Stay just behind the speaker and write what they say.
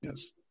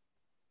Yes.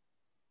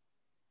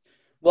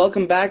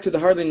 Welcome back to the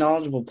Hardly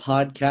Knowledgeable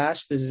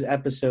podcast. This is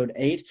episode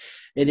 8.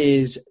 It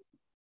is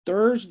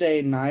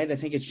Thursday night. I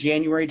think it's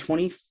January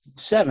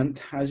 27th.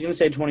 I was going to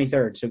say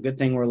 23rd, so good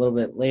thing we're a little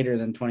bit later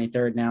than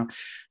 23rd now.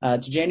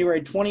 It's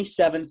January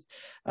 27th.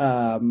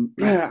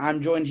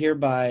 I'm joined here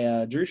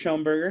by Drew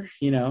Schoenberger,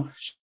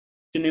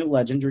 Chanute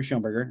legend, Drew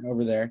Schoenberger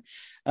over there.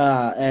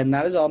 And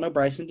that is all. No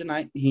Bryson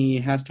tonight. He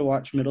has to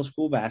watch middle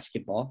school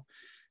basketball.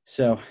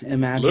 So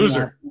imagine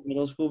Loser.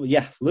 middle school.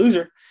 Yeah,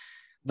 loser.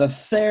 The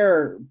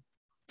Thayer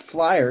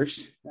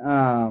Flyers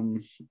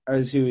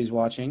is who he's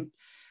watching.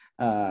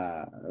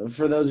 For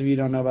those of you who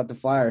don't know about the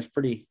Flyers,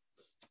 pretty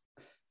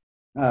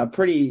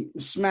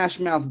smash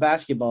mouth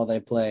basketball they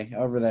play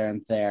over there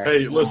in Thayer.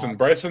 Hey, listen,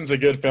 Bryson's a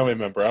good family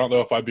member. I don't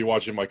know if I'd be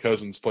watching my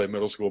cousins play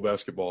middle school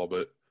basketball,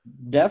 but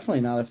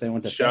Definitely not if they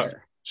went to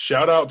Thayer.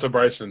 shout out to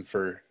Bryson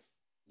for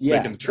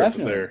making the trip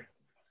to Thayer.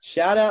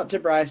 Shout out to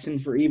Bryson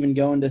for even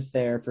going to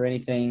Thayer for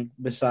anything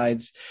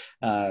besides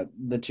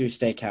the two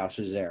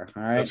steakhouses there.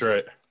 All right. That's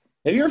right.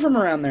 If you're from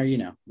around there, you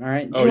know. All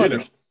right. Oh,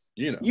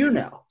 you know. You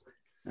know.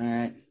 All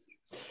right.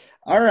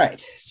 All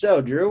right.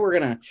 So, Drew, we're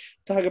going to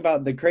talk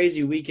about the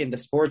crazy weekend of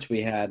sports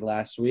we had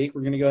last week.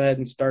 We're going to go ahead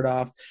and start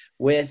off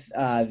with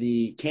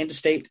the Kansas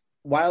State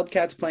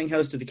Wildcats playing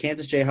host to the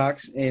Kansas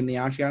Jayhawks in the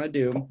Oceana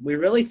Dome. We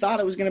really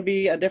thought it was going to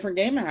be a different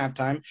game at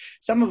halftime.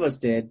 Some of us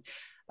did.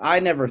 I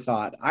never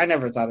thought it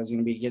was going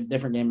to be a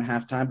different game at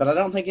halftime, but I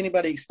don't think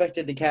anybody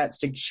expected the Cats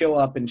to show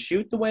up and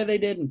shoot the way they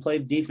did and play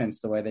defense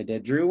the way they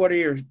did. Drew, what are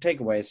your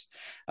takeaways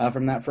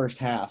from that first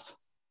half?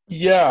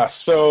 Yeah,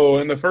 so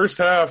in the first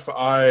half,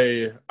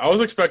 I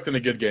was expecting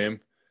a good game,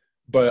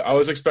 but I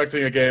was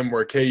expecting a game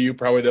where KU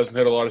probably doesn't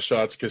hit a lot of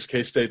shots because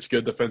K-State's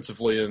good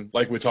defensively, and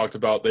like we talked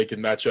about, they can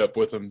match up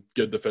with them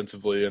good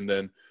defensively, and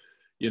then,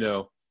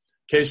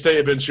 K-State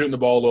had been shooting the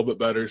ball a little bit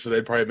better, so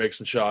they'd probably make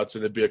some shots,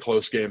 and it'd be a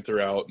close game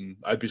throughout, and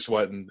I'd be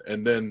sweating.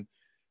 And then,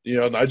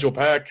 Nigel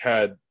Pack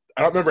had –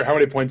 I don't remember how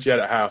many points he had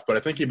at half, but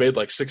I think he made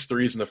like 6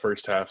 threes in the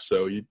first half,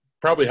 so he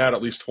probably had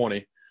at least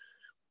 20.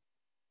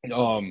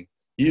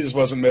 He just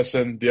wasn't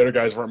missing. The other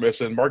guys weren't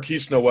missing.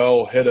 Marquise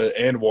Noel hit an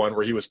and one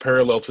where he was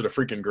parallel to the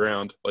freaking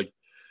ground.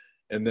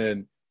 And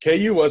then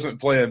KU wasn't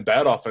playing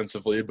bad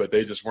offensively, but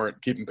they just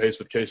weren't keeping pace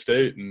with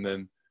K-State, and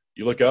then –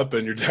 you look up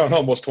and you're down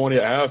almost 20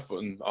 at half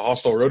in a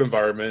hostile road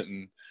environment.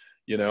 And,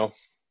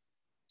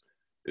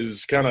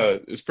 it's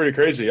pretty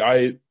crazy.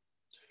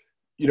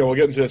 We'll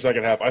get into the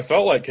second half. I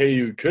felt like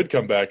KU could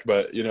come back,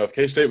 but, if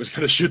K-State was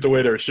going to shoot the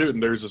way they were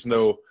shooting, there's just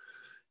no,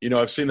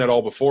 I've seen that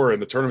all before in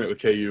the tournament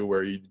with KU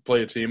where you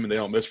play a team and they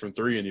don't miss from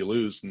 3 and you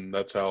lose. And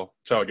that's how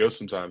it goes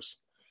sometimes.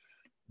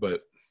 But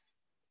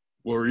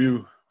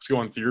what's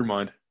going through your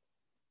mind?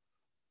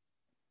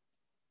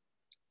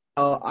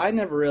 I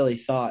never really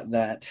thought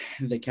that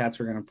the Cats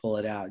were going to pull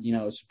it out.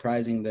 It was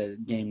surprising the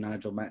game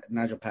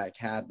Nigel Pack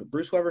had, but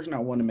Bruce Weber's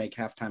not one to make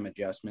halftime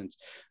adjustments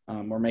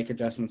or make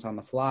adjustments on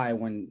the fly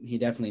when he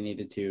definitely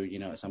needed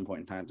to, at some point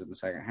in time in the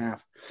second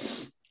half.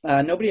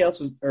 Nobody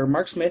else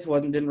Mark Smith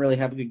didn't really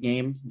have a good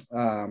game.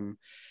 I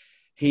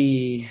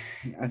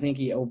think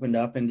he opened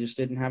up and just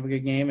didn't have a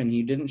good game, and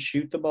he didn't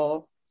shoot the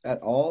ball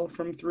at all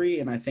from 3,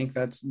 and I think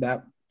that's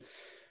that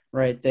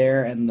right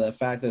there, and the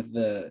fact that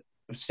the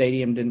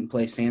stadium didn't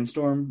play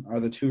Sandstorm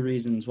are the 2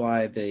 reasons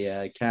why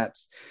the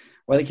Cats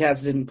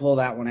didn't pull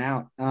that one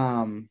out.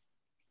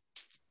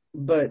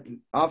 But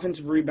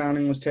offensive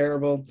rebounding was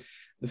terrible.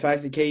 The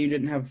fact that KU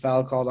didn't have a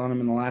foul called on him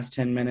in the last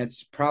 10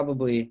 minutes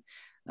probably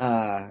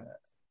not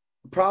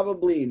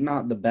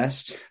the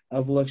best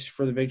of looks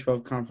for the Big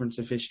 12 Conference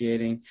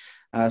officiating.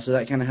 So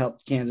that kind of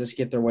helped Kansas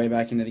get their way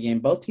back into the game.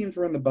 Both teams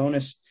were in the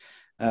bonus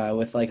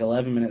with like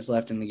 11 minutes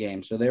left in the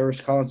game. So they were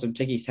calling some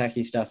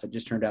ticky-tacky stuff. It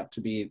just turned out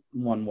to be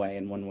one way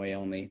and one way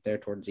only there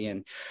towards the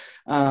end.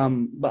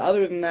 But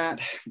other than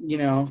that,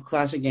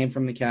 classic game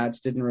from the Cats.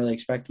 Didn't really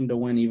expect them to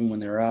win even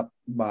when they were up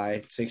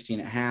by 16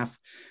 at half.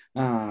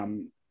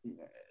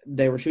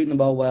 They were shooting the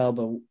ball well,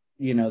 but,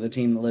 the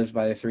team that lives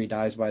by the 3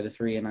 dies by the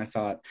 3. And I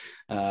thought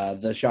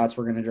the shots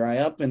were going to dry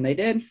up, and they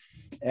did,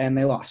 and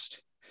they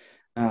lost.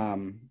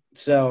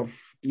 So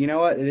you know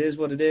what? It is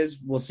what it is.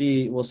 We'll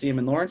see them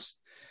in Lawrence.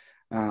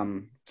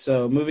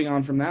 So moving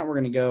on from that, we're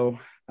going to go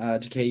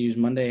to KU's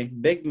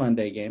big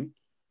Monday game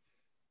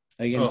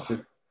against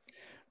the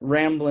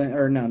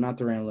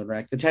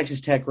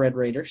Texas Tech Red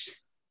Raiders.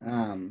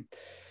 2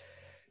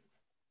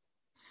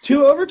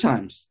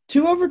 overtimes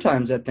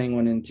that thing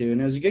went into,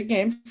 and it was a good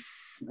game.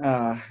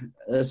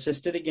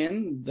 Assisted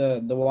again.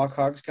 The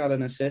Walk-Hogs got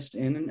an assist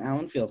in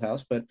Allen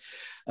Fieldhouse, but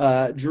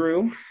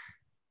Drew,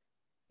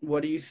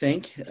 what do you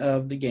think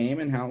of the game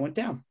and how it went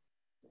down?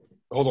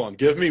 Hold on.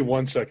 Give me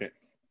 1 second.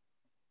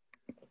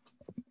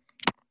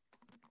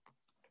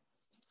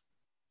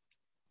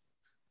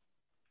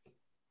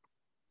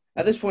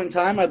 At this point in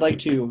time, I'd like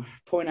to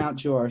point out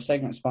to our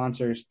segment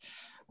sponsors.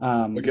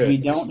 Okay. We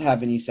don't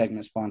have any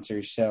segment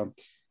sponsors, so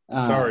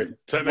sorry,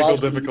 technical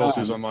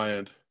difficulties on my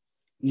end.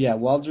 Yeah,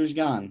 Waldrew's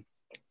gone.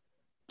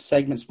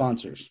 Segment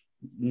sponsors,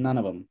 none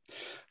of them.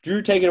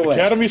 Drew, take it away.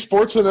 Academy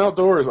Sports and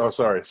Outdoors. Oh,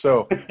 sorry.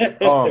 So,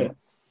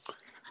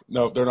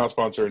 No, they're not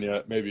sponsoring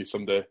yet. Maybe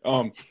someday.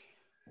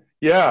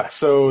 Yeah.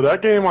 So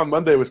that game on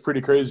Monday was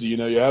pretty crazy. You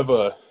have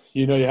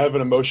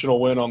an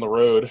emotional win on the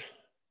road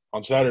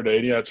on Saturday,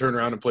 and you got to turn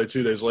around and play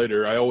 2 days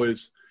later. Every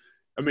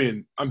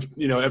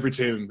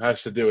team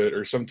has to do it,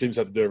 or some teams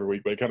have to do it every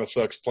week, but it kind of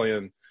sucks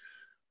playing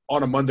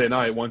on a Monday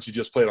night once you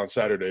just played on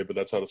Saturday, but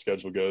that's how the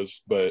schedule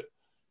goes. But,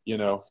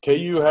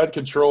 KU had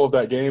control of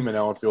that game in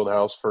Allen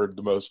Fieldhouse for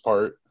the most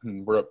part,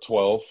 and we're up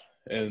 12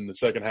 in the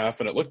second half,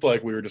 and it looked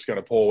like we were just going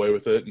to pull away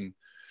with it and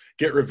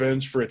get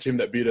revenge for a team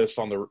that beat us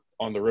on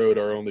the road,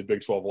 our only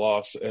Big 12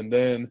 loss. And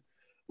then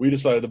we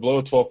decided to blow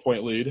a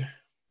 12-point lead,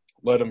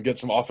 let them get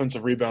some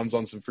offensive rebounds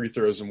on some free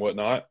throws and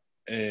whatnot,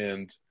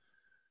 and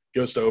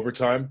goes to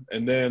overtime.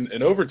 And then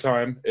in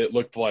overtime, it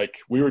looked like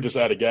we were just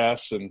out of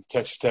gas and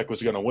Texas Tech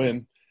was going to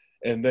win.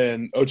 And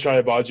then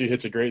Ochai Agbaji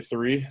hits a great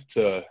three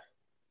to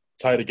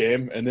tie the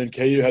game. And then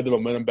KU had the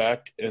momentum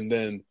back. And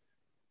then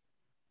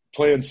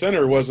playing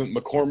center wasn't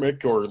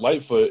McCormick or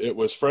Lightfoot. It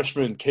was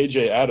freshman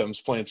KJ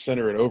Adams playing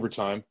center in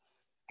overtime.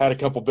 Had a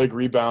couple big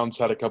rebounds,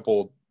 had a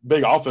couple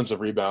big offensive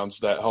rebounds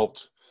that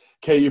helped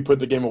KU put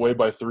the game away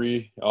by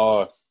 3.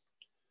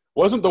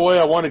 Wasn't the way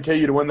I wanted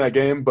KU to win that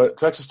game, but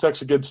Texas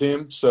Tech's a good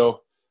team,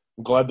 so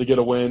I'm glad to get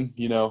a win.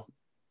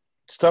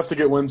 It's tough to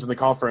get wins in the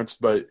conference,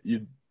 but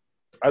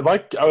I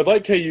would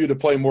like KU to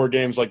play more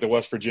games like the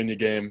West Virginia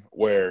game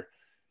where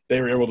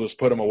they were able to just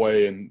put them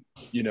away and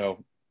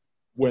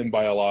win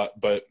by a lot.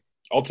 But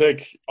I'll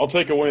take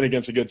a win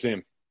against a good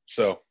team.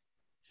 So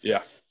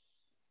yeah.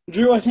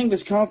 Drew, I think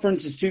this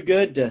conference is too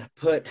good to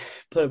put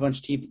a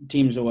bunch of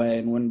teams away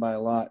and win by a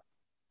lot.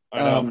 I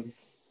know.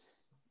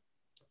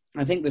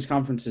 I think this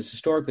conference is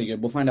historically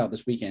good. We'll find out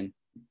this weekend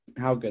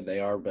how good they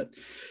are. But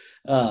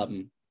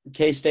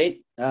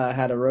K-State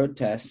had a road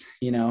test,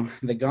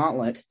 the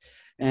gauntlet.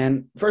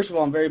 And first of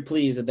all, I'm very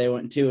pleased that they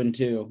went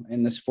 2-2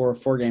 in this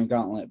four-game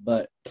gauntlet.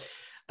 But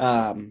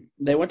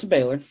they went to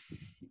Baylor,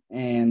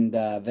 and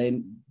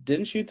they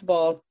didn't shoot the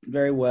ball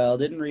very well,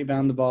 didn't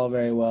rebound the ball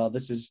very well.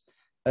 That's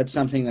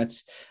something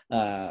that's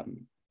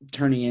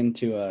turning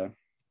into a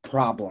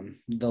problem,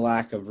 the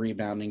lack of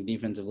rebounding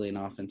defensively and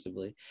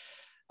offensively.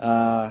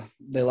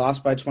 They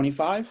lost by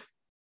 25,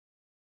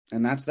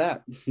 and that's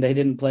that. They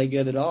didn't play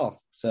good at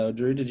all. So,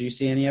 Drew, did you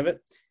see any of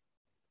it?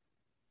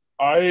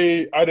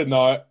 I did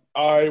not.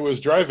 I was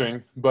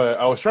driving, but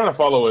I was trying to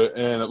follow it,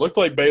 and it looked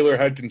like Baylor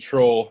had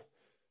control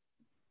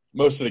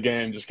most of the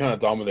game, just kind of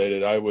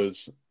dominated.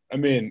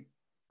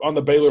 On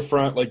the Baylor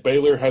front, like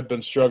Baylor had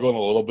been struggling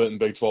a little bit in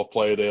Big 12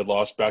 play. They had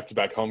lost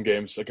back-to-back home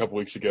games a couple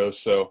weeks ago.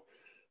 So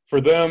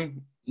for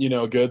them,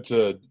 good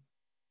to,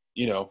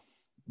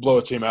 blow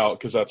a team out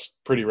because that's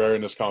pretty rare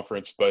in this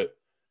conference. But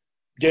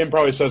game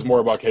probably says more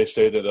about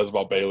K-State than it does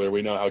about Baylor.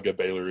 We know how good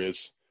Baylor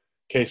is.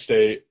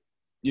 K-State,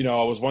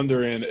 I was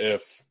wondering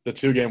if the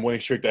 2-game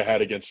winning streak they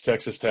had against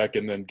Texas Tech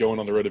and then going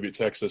on the road to beat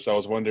Texas, I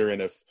was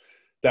wondering if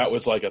that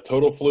was like a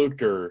total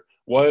fluke or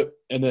what.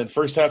 And then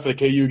first half of the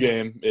KU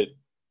game, it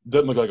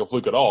didn't look like a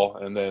fluke at all.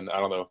 And then, I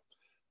don't know,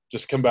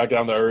 just come back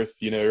down to earth.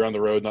 You're on the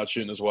road, not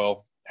shooting as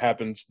well.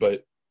 Happens.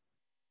 But,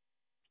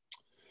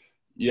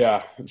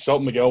 yeah,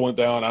 Selton Miguel went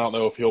down. I don't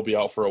know if he'll be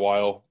out for a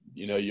while.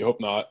 You hope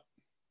not,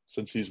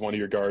 since he's one of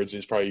your guards.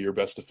 He's probably your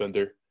best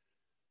defender.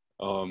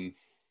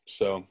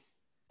 So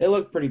it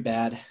looked pretty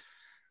bad,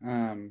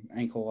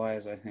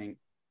 ankle-wise, I think.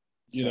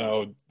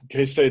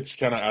 K-State's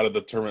kind of out of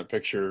the tournament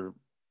picture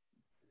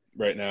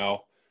right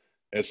now.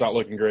 It's not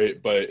looking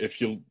great, but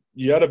if you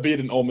got to beat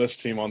an Ole Miss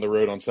team on the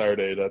road on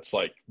Saturday, that's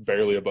like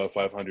barely above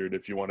 500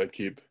 if you want to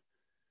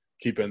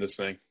keep in this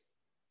thing.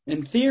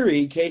 In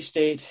theory,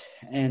 K-State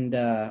and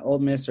Ole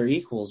Miss are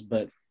equals,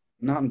 but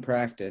not in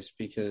practice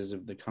because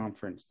of the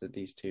conference that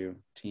these two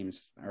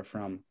teams are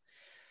from.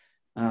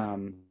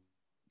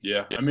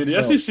 Yeah,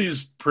 the SEC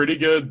is pretty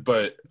good,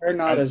 but they're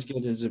not as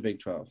good as the Big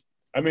 12.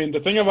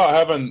 The thing about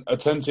having a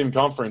 10-team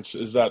conference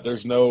is that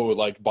there's no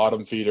like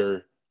bottom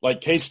feeder. Like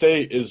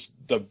K-State is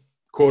the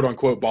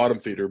quote-unquote bottom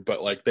feeder,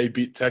 but like they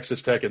beat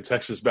Texas Tech and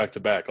Texas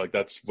back-to-back. Like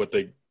that's what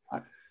they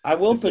I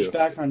will push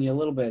back on you a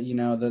little bit.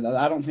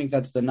 I don't think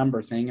that's the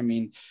number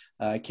thing.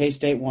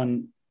 K-State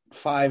won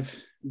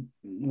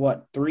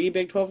 3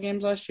 Big 12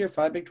 games last year,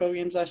 5 Big 12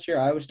 games last year.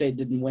 Iowa State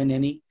didn't win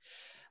any.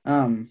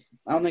 I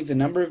don't think the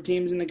number of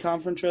teams in the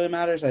conference really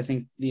matters. I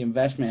think the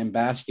investment in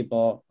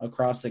basketball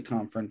across the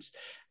conference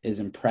is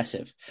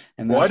impressive.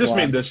 And that's I just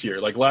mean this year.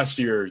 Like last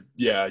year,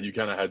 yeah, you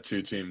kind of had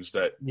 2 teams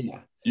that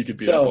you could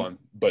beat up on.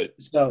 But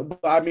so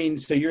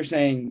you're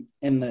saying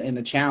in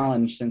the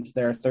challenge, since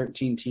there are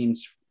 13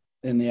 teams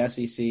in the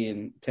SEC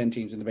and 10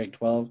 teams in the Big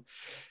 12,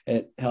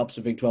 it helps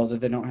the Big 12 that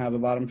they don't have a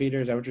bottom feeder.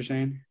 Is that what you're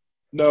saying?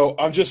 No,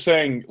 I'm just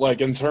saying,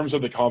 like, in terms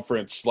of the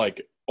conference,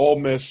 like Ole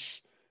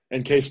Miss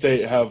and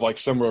K-State have like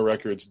similar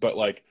records, but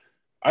like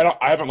I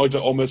haven't looked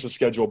at Ole Miss's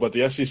schedule, but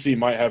the SEC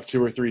might have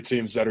 2 or 3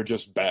 teams that are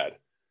just bad.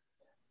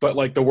 But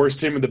like the worst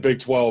team in the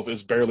Big 12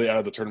 is barely out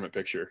of the tournament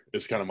picture,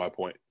 is kind of my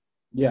point.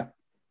 Yeah.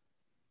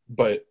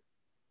 But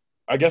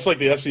I guess like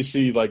the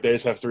SEC, like they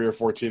just have 3 or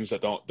 4 teams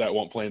that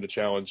won't play in the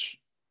challenge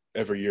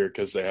every year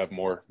because they have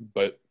more.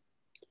 But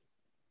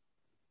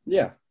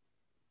yeah.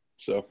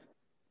 So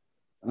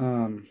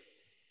Um,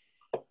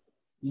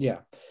 yeah,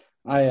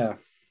 I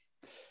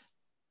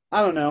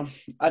I don't know.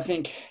 I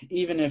think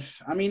even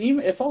if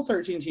all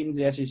 13 teams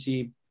in the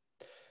SEC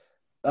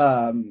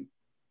um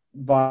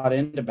bought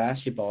into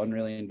basketball and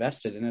really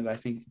invested in it, I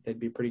think they'd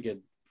be pretty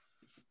good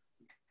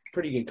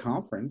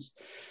conference.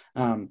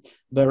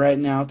 But right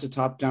now, it's a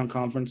top-down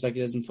conference like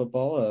it is in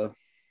football.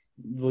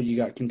 Well, you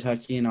got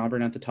Kentucky and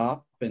Auburn at the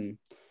top, and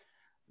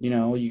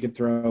you could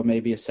throw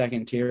maybe a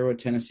second tier with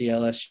Tennessee,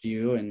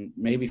 LSU, and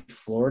maybe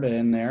Florida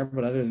in there.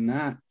 But other than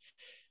that,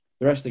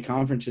 the rest of the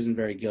conference isn't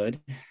very good.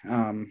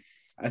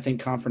 I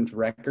think conference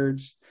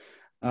records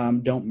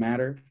don't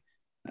matter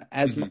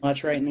as mhm.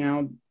 much right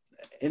now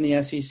in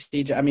the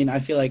SEC. I mean, I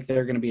feel like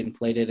they're going to be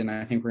inflated, and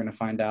I think we're going to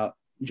find out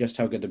just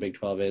how good the Big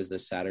 12 is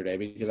this Saturday,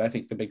 because I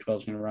think the Big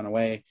 12 is going to run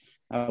away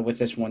with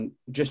this one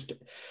just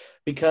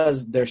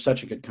because they're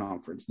such a good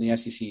conference. And the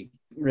SEC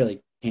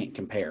really can't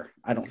compare,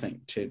 I don't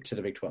think, to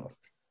the Big 12.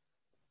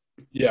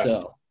 Yeah.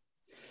 So,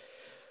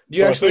 do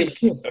you So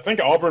actually? I think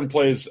Auburn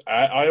plays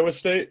at Iowa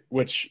State,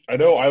 which I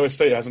know Iowa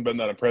State hasn't been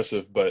that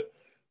impressive, but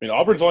I mean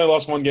Auburn's only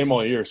lost one game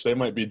all year, so they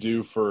might be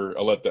due for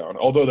a letdown.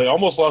 Although they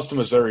almost lost to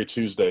Missouri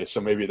Tuesday,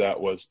 so maybe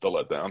that was the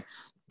letdown.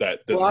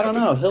 That Well, didn't I don't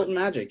happen. know. Hilton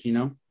Magic.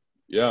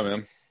 Yeah,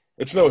 man.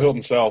 It's no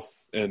Hilton South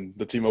in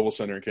the T-Mobile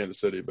Center in Kansas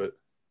City, but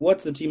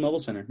What's the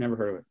T-Mobile Center? Never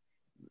heard of it.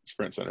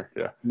 Sprint Center,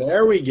 yeah.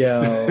 There we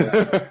go.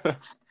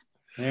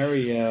 There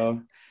we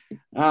go.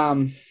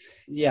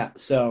 Yeah.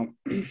 So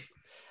I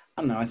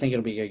don't know. I think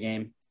it'll be a good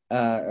game.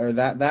 Or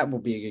that will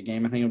be a good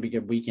game. I think it'll be a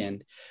good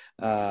weekend.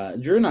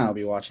 Drew and I will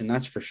be watching.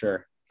 That's for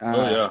sure.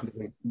 Oh yeah.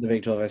 The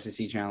Big 12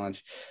 SEC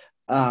Challenge.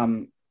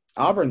 Um,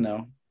 Auburn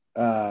though,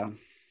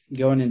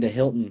 going into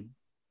Hilton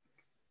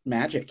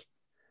Magic.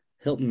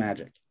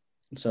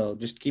 So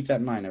just keep that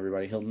in mind,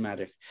 everybody. Hilton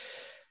Magic.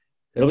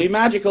 It'll be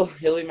magical.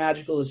 It'll be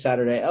magical this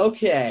Saturday.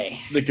 Okay.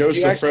 The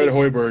ghost of Fred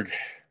Hoiberg.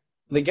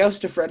 The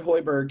ghost of Fred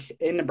Hoiberg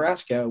in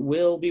Nebraska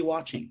will be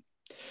watching.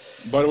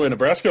 By the way,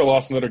 Nebraska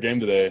lost another game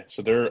today,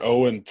 so they're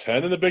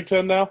 0-10 in the Big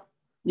Ten now.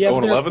 Yeah,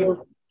 but they're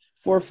 0-11.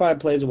 four or five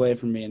plays away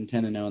from being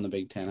 10-0 in the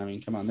Big Ten. I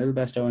mean, come on, they're the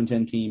best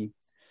 0-10 team,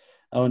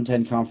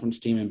 0-10 conference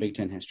team in Big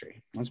Ten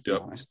history. Let's be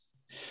honest.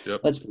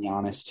 Yep. Let's be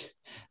honest.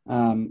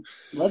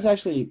 Let's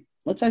actually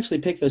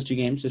pick those two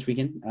games this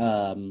weekend.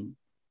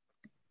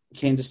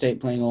 Kansas State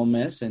playing Ole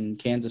Miss and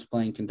Kansas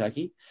playing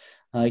Kentucky.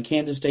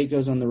 Kansas State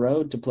goes on the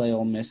road to play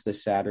Ole Miss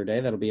this Saturday.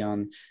 That'll be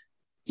on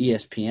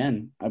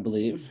ESPN, I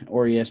believe,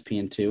 or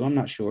ESPN2. I'm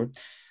not sure.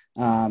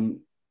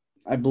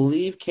 I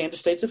believe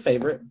Kansas State's a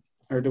favorite,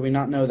 or do we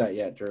not know that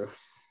yet, Drew?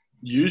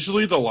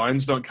 Usually the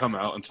lines don't come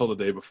out until the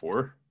day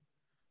before.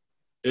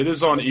 It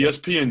is on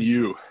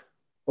ESPNU.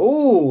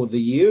 Oh, the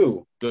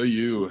U. The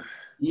U.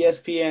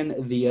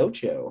 ESPN the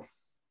Ocho.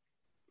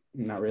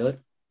 Not really.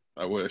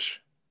 I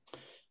wish.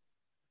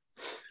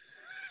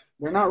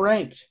 They're not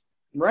ranked.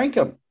 Rank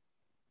them.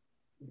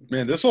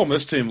 Man, this Ole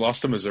Miss team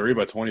lost to Missouri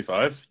by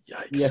 25.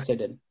 Yikes. Yes, they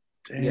did.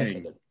 Dang. Yes, they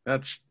did.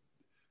 That's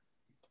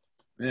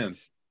man.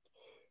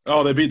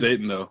 Oh, they beat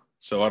Dayton though,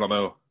 so I don't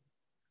know.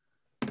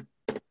 I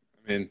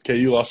mean,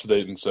 KU lost to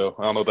Dayton, so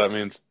I don't know what that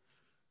means.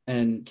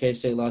 And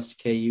K-State lost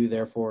to KU,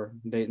 therefore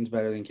Dayton's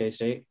better than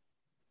K-State.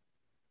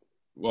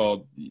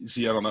 Well,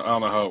 see, I don't know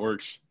how it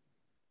works.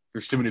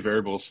 There's too many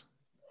variables.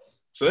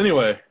 So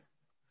anyway,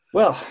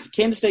 well,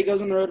 Kansas State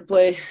goes on the road to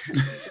play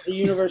the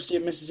University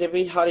of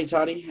Mississippi. Hotty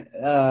toddy.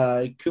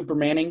 Cooper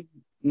Manning.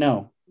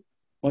 No.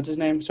 What's his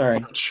name?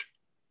 Sorry.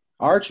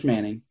 Arch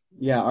Manning.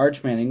 Yeah,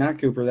 Arch Manning, not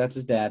Cooper. That's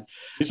his dad.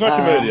 He's not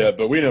committed yet,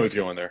 but we know he's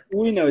going there.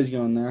 We know he's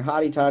going there.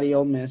 Hotty toddy,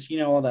 Ole Miss. You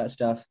know all that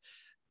stuff.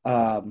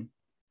 Who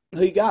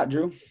you got,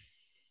 Drew?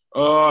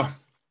 I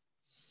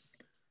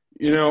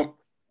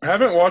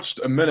haven't watched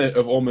a minute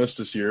of Ole Miss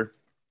this year,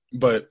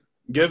 but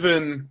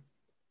given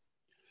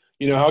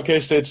how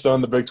K-State's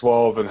done the Big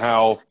 12 and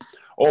how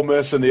Ole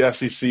Miss in the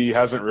SEC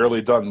hasn't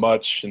really done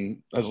much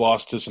and has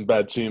lost to some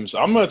bad teams,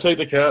 I'm going to take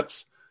the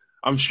Cats.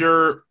 I'm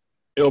sure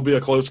it'll be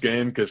a close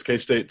game because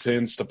K-State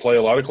tends to play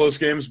a lot of close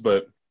games,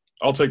 but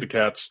I'll take the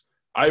Cats.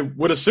 I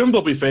would assume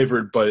they'll be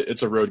favored, but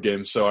it's a road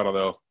game, so I don't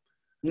know.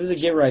 This is a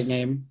get-right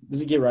game. This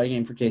is a get-right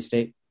game for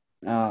K-State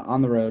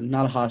on the road.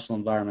 Not a hostile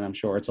environment, I'm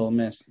sure. It's Ole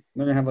Miss.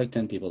 They're going to have like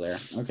 10 people there,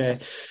 okay?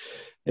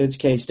 It's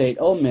K-State.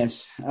 Ole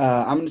Miss.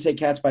 I'm going to take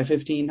Cats by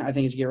 15. I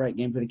think it's a get-right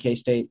game for the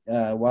K-State.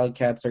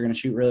 Wildcats are going to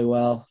shoot really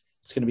well.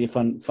 It's going to be a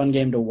fun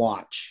game to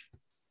watch.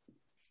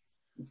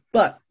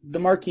 But the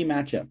marquee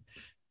matchup,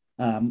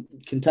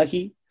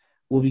 Kentucky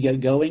will be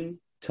going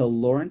to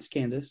Lawrence,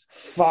 Kansas,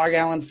 Fog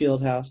Allen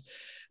Fieldhouse,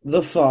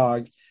 the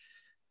Fog.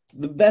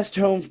 The best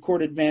home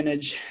court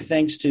advantage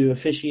thanks to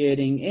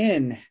officiating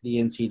in the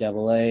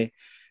NCAA.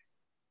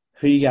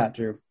 Who you got,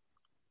 Drew?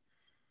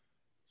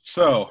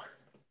 So,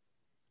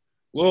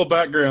 a little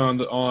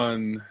background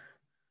on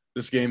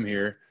this game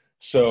here.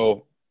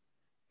 So,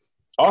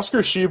 Oscar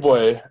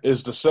Tshiebwe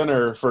is the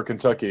center for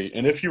Kentucky,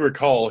 and if you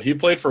recall, he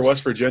played for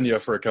West Virginia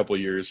for a couple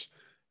of years,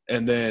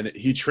 and then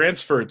he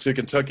transferred to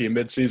Kentucky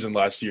midseason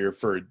last year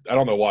for I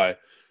don't know why.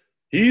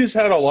 he's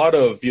had a lot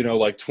of,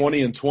 like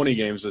 20 and 20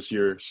 games this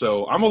year.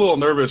 So I'm a little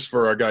nervous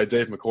for our guy,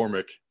 Dave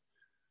McCormick,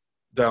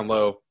 down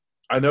low.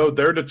 I know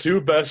they're the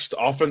two best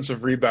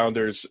offensive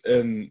rebounders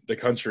in the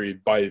country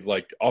by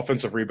like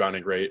offensive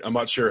rebounding rate. I'm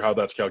not sure how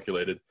that's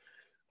calculated,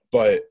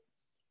 but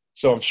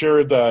so I'm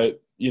sure that,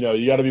 you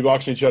got to be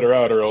boxing each other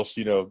out or else,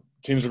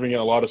 teams are bringing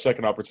a lot of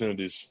second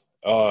opportunities.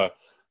 Ty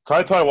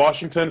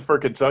Washington for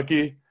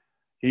Kentucky.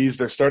 He's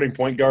their starting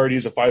point guard.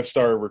 He's a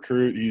 5-star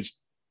recruit. He's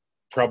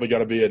probably got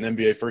to be an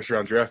NBA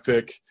first-round draft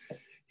pick.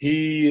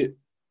 He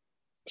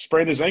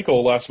sprained his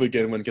ankle last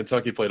weekend when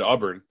Kentucky played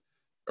Auburn,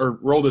 or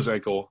rolled his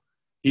ankle.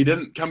 He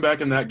didn't come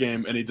back in that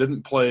game, and he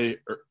didn't play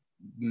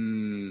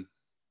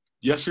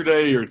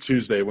yesterday or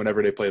Tuesday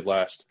whenever they played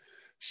last.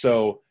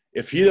 So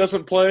if he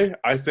doesn't play,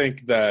 I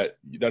think that's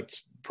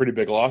a pretty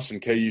big loss,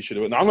 and KU should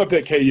do it. Now, I'm going to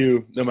pick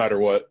KU no matter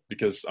what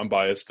because I'm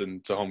biased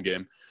and it's a home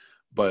game.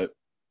 But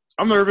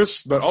I'm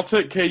nervous, but I'll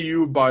take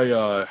KU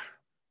by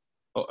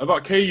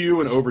about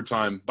KU in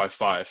overtime by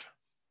 5.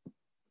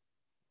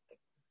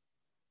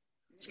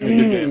 It's going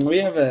to be a good game.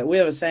 We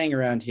have a saying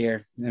around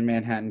here in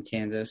Manhattan,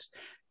 Kansas: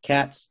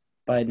 Cats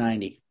by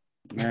 90.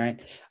 All right.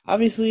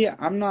 Obviously,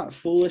 I'm not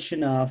foolish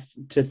enough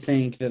to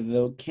think that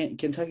the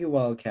Kentucky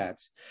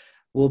Wildcats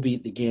will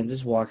beat the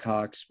Kansas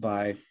Jayhawks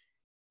by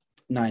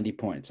 90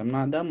 points. I'm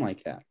not dumb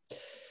like that.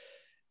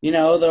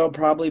 There'll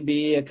probably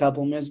be a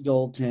couple missed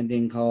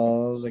goaltending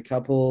calls, a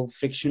couple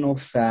fictional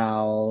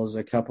fouls,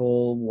 a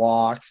couple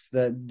walks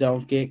that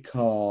don't get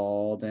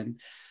called, and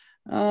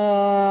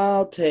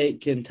I'll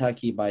take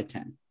Kentucky by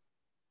 10.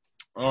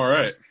 All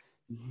right.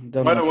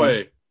 By the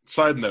way,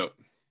 side note.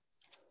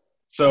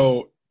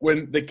 So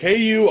when the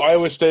KU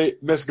Iowa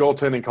State missed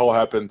goaltending call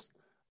happened,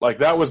 like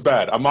that was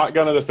bad. I'm not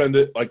going to defend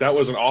it. Like that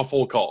was an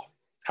awful call.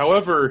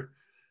 However,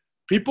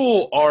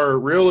 people are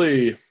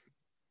really –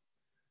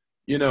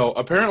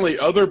 apparently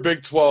other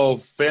Big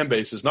 12 fan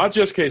bases, not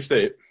just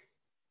K-State,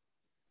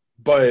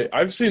 but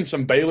I've seen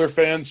some Baylor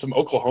fans, some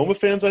Oklahoma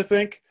fans, I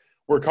think,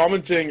 were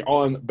commenting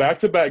on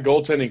back-to-back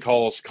goaltending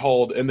calls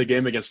called in the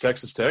game against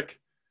Texas Tech.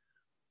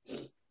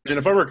 And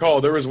if I recall,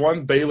 there was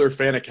one Baylor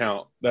fan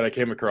account that I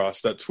came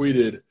across that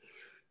tweeted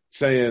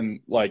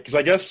saying, because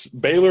I guess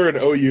Baylor and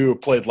OU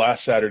played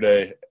last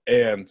Saturday,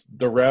 and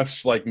the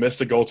refs,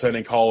 missed a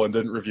goaltending call and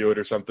didn't review it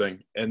or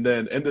something. And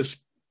then in this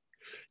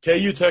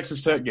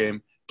KU-Texas Tech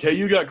game,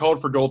 KU got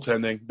called for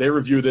goaltending. They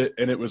reviewed it,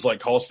 and it was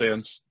call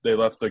stands. They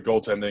left the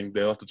goaltending.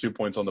 They left the 2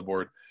 points on the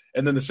board.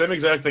 And then the same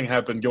exact thing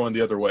happened going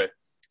the other way.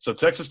 So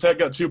Texas Tech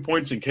got 2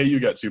 points, and KU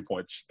got 2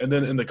 points. And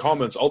then in the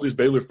comments, all these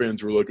Baylor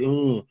fans were like,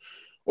 oh,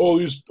 all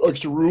these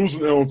extra rules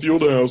now in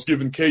Fieldhouse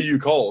giving KU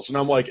calls. And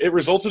I'm like, it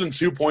resulted in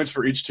 2 points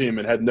for each team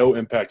and had no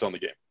impact on the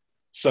game.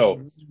 So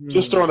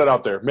just throwing that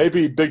out there.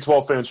 Maybe Big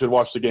 12 fans should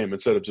watch the game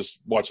instead of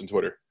just watching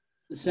Twitter.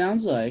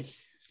 Sounds like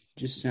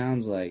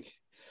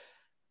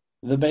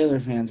the Baylor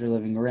fans are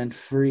living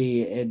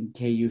rent-free in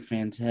KU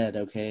fans' head,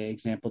 okay?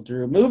 Example,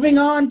 Drew. Moving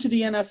on to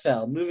the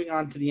NFL. We're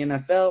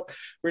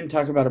going to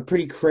talk about a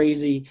pretty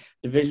crazy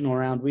divisional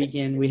round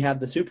weekend. We had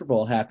the Super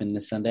Bowl happen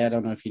this Sunday. I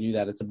don't know if you knew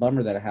that. It's a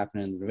bummer that it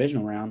happened in the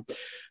divisional round.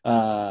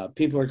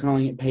 People are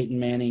calling it Peyton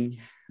Manning,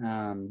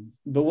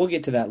 but we'll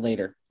get to that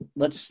later.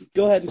 Let's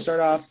go ahead and start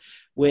off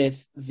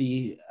with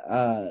the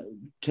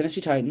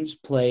Tennessee Titans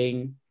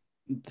playing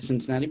the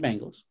Cincinnati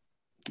Bengals.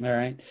 All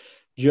right.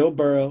 Joe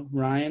Burrow,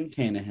 Ryan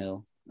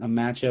Tannehill, a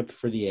matchup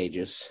for the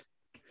ages.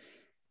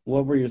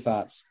 What were your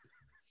thoughts?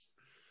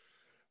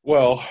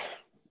 Well,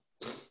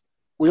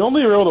 we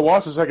only were able to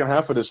watch the second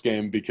half of this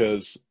game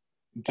because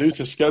due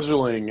to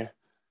scheduling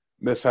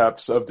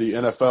mishaps of the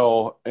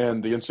NFL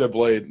and the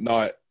NCAA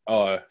not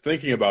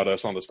thinking about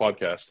us on this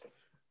podcast,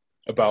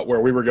 about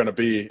where we were going to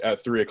be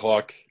at 3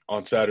 o'clock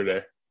on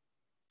Saturday,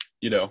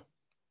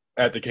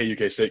 at the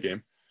KU State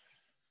game.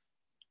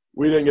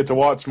 We didn't get to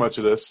watch much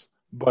of this.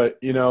 But,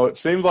 it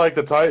seemed like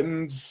the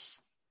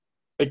Titans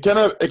it kind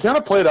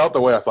of played out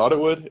the way I thought it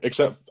would,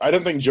 except I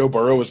didn't think Joe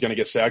Burrow was going to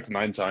get sacked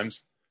 9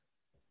 times.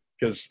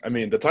 Because,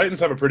 the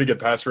Titans have a pretty good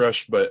pass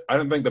rush, but I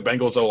didn't think the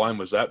Bengals O-line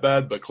was that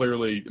bad. But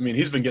clearly,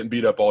 he's been getting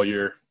beat up all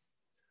year.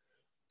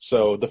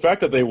 So the fact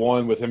that they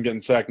won with him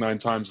getting sacked 9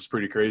 times is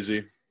pretty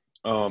crazy.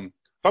 Thought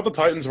the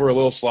Titans were a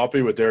little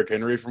sloppy with Derrick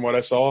Henry from what I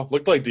saw.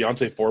 Looked like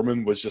Deontay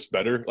Foreman was just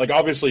better.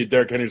 Obviously,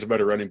 Derrick Henry's a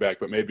better running back,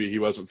 but maybe he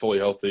wasn't fully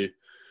healthy.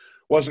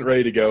 Wasn't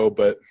ready to go,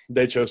 but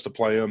they chose to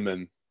play him,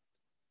 and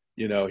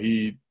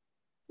he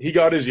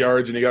got his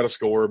yards and he got a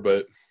score,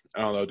 but I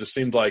don't know, it just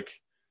seemed like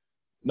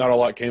not a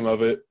lot came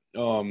of it.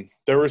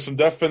 There were some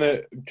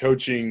definite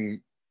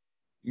coaching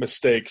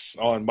mistakes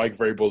on Mike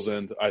Vrabel's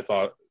end. I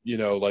thought, they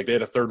had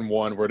a 3rd and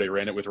 1 where they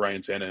ran it with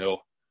Ryan Tannehill.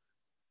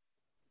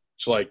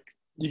 It's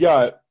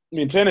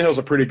Tannehill's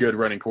a pretty good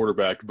running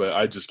quarterback, but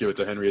I'd just give it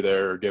to Henry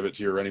there or give it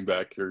to your running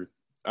back, or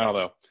I don't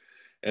know.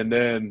 And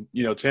then,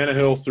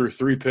 Tannehill threw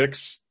 3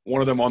 picks,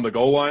 one of them on the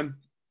goal line,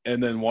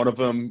 and then one of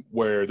them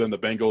where then the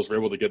Bengals were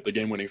able to get the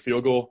game-winning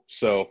field goal.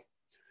 So,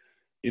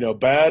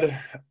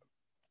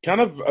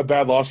 kind of a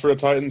bad loss for the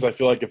Titans. I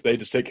feel like if they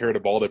just take care of the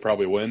ball, they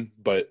probably win.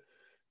 But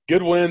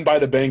good win by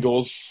the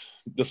Bengals.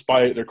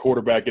 despite their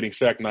quarterback getting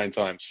sacked 9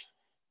 times.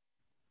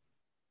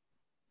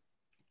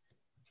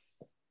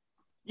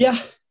 Yeah,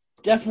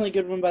 definitely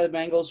good win by the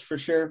Bengals for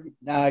sure.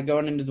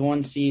 Going into the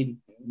 1 seed,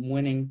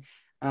 winning.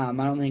 I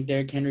don't think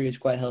Derrick Henry is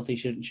quite healthy.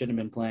 Shouldn't have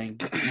been playing.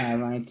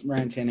 Ryan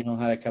Tannehill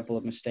had a couple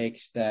of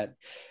mistakes that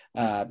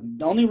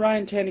only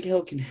Ryan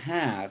Tannehill can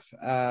have.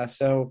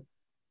 So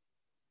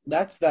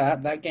that's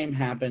that. That game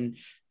happened.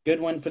 Good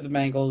win for the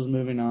Bengals.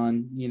 Moving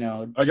on.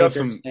 I got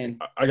some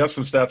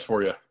stats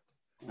for you.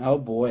 Oh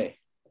boy.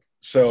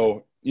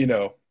 So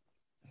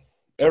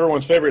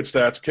everyone's favorite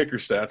stats, kicker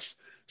stats.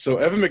 So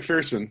Evan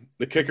McPherson,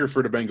 the kicker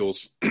for the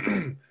Bengals,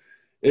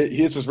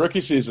 it's his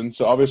rookie season,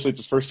 so obviously it's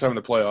his first time in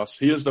the playoffs.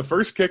 He is the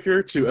first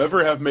kicker to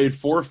ever have made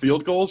 4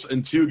 field goals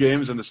in 2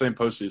 games in the same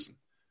postseason.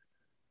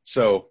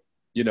 So,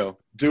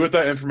 do with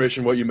that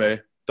information what you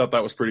may. Thought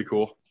that was pretty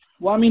cool.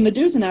 Well, I mean, the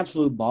dude's an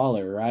absolute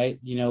baller, right?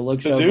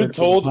 Looks the over dude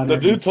told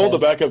the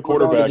backup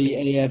quarterback the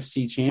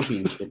AFC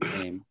Championship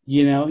game.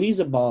 He's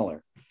a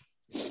baller.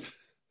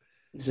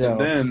 So,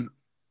 and then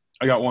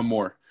I got one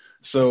more.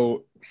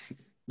 So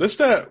this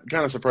stat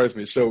kind of surprised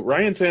me. So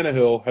Ryan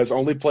Tannehill has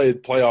only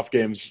played playoff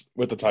games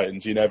with the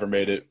Titans. He never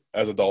made it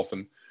as a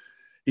Dolphin.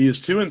 He is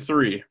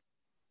 2-3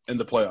 in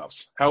the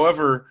playoffs.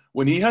 However,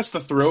 when he has to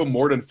throw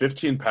more than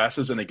 15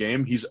 passes in a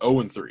game, he's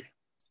 0-3.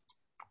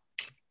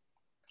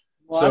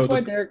 Well, that's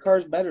why Derek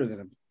Carr's better than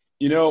him.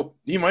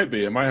 He might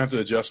be. I might have to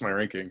adjust my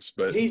rankings,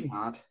 but he's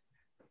not.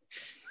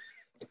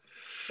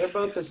 They're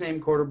both the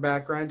same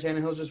quarterback. Ryan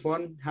Tannehill's just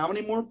won. How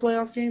many more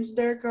playoff games than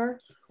Derek Carr?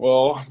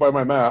 Well, by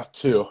my math,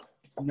 2.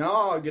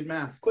 No, good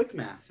math. Quick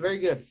math. Very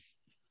good.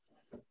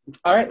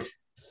 All right.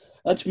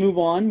 Let's move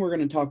on. We're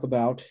going to talk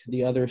about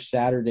the other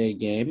Saturday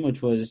game,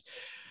 which was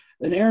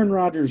an Aaron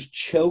Rodgers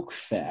choke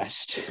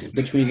fest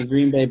between the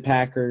Green Bay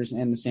Packers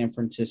and the San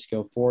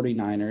Francisco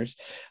 49ers.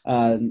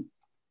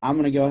 I'm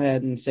going to go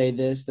ahead and say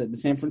this, that the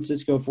San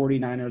Francisco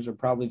 49ers are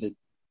probably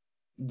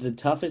the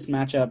toughest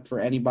matchup for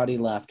anybody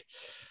left.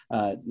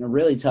 A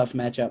really tough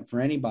matchup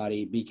for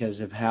anybody because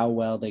of how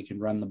well they can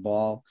run the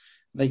ball.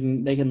 They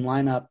can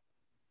line up,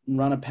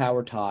 run a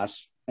power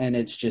toss, and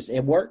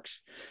it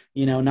works.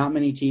 Not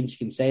many teams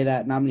can say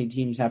that. Not many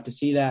teams have to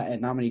see that,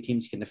 and not many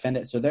teams can defend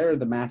it. So they're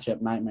the matchup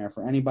nightmare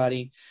for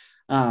anybody.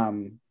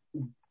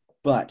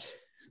 But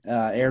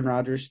Aaron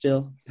Rodgers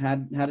still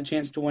had a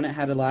chance to win it,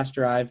 had a last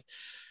drive.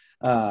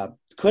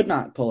 Could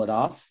not pull it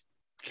off.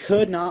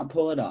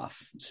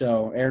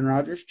 So Aaron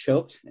Rodgers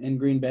choked in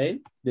Green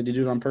Bay. Did he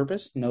do it on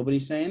purpose?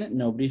 Nobody's saying it.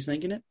 Nobody's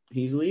thinking it.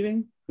 He's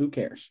leaving. Who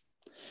cares?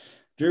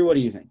 Drew, what do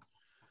you think?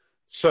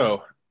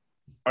 So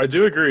I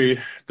do agree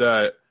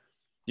that,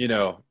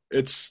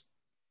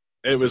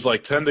 it was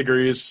like 10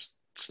 degrees,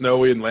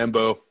 snowy in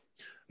Lambeau.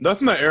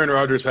 Nothing that Aaron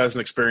Rodgers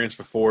hasn't experienced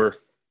before.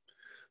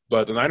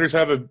 But the Niners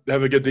have a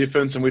good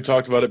defense, and we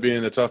talked about it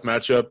being a tough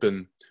matchup.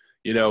 And,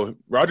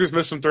 Rodgers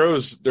missed some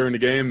throws during the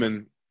game,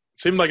 and it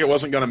seemed like it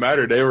wasn't going to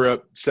matter. They were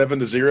up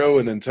 7-0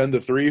 and then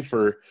 10-3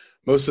 for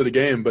most of the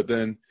game. But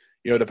then,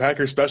 the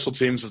Packers special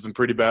teams has been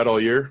pretty bad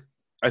all year.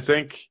 I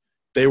think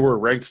they were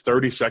ranked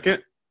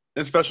 32nd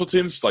in special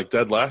teams, like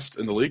dead last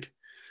in the league.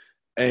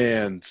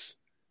 And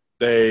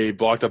they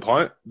blocked a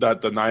punt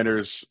that the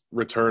Niners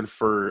returned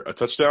for a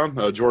touchdown.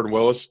 Jordan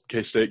Willis,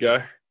 K-State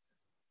guy,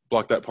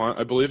 blocked that punt,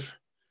 I believe.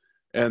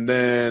 And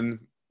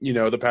then,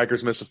 the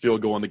Packers missed a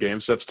field goal in the game.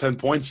 So that's 10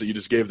 points that you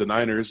just gave the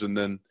Niners. And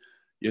then,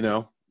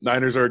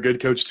 Niners are a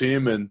good coach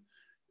team. And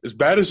as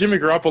bad as Jimmy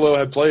Garoppolo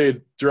had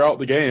played throughout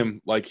the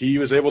game, like he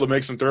was able to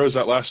make some throws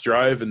that last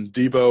drive, and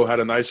Debo had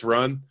a nice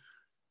run.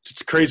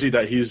 It's crazy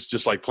that he's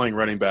just like playing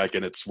running back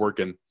and it's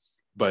working.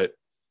 But,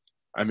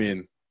 I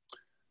mean,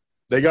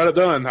 they got it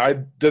done. I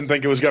didn't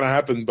think it was going to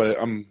happen, but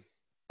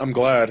I'm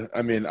glad.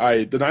 I mean,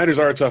 the Niners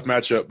are a tough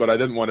matchup, but I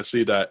didn't want to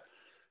see that.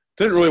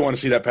 Didn't really want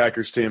to see that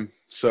Packers team.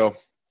 So,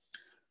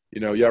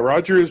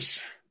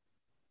 Rodgers.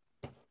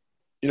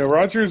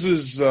 Rodgers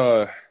is.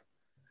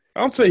 I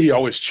don't say he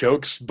always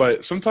chokes,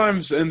 but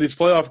sometimes in these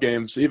playoff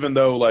games, even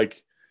though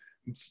like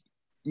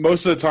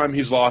most of the time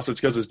he's lost, it's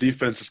because his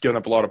defense is giving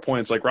up a lot of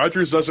points. Like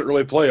Rodgers doesn't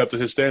really play up to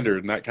his standard,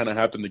 and that kind of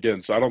happened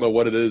again. So I don't know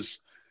what it is.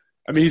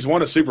 I mean, he's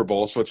won a Super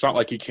Bowl, so it's not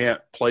like he can't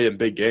play in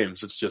big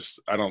games. It's just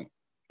I don't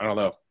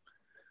know.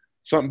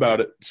 Something about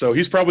it. So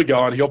he's probably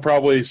gone. He'll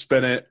probably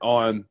spin it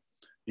on,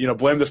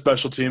 blame the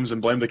special teams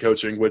and blame the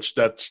coaching, which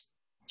that's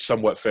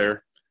somewhat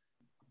fair.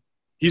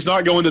 He's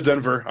not going to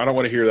Denver. I don't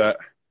want to hear that.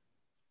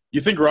 You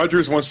think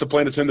Rodgers wants to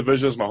play in the same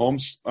division as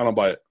Mahomes? I don't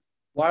buy it.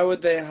 Why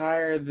would they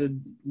hire the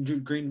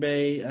Green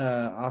Bay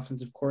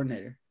offensive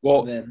coordinator?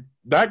 Well,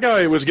 that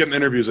guy was getting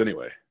interviews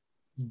anyway.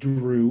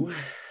 Drew,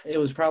 it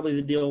was probably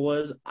the deal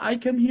was, I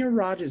come here,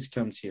 Rodgers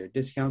comes here.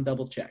 Discount,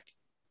 double check.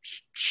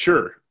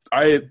 Sure.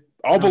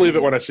 I'll believe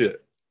it when I see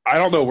it. I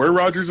don't know where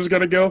Rodgers is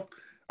going to go.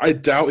 I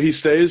doubt he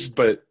stays,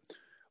 but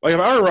like if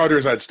I were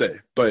Rodgers, I'd stay.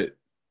 But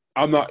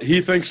I'm not.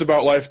 He thinks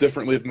about life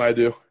differently than I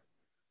do.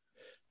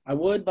 I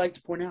would like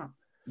to point out,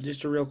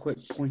 just a real quick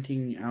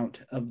pointing out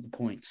of the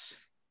points.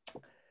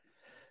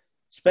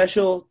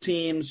 Special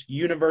Teams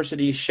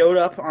University showed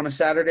up on a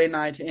Saturday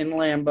night in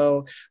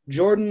Lambeau.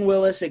 Jordan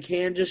Willis, a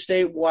Kansas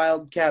State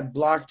Wildcat,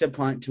 blocked a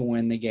punt to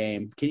win the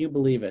game. Can you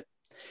believe it?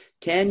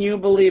 Can you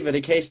believe it?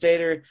 A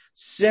K-Stater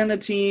sent a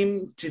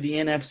team to the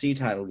NFC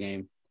title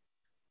game.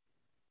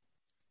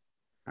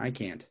 I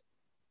can't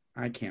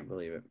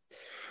believe it.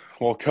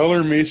 Well,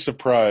 color me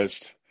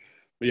surprised.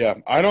 But yeah,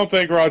 I don't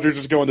think Rodgers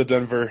is going to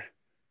Denver.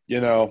 You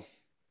know,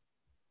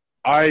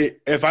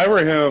 if I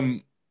were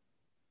him,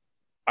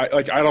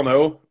 I don't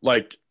know,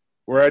 like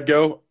where I'd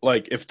go.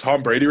 Like if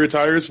Tom Brady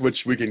retires,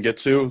 which we can get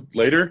to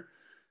later,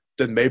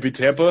 then maybe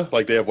Tampa.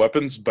 Like they have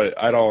weapons, but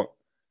I don't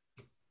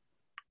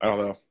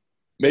know.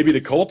 Maybe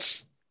the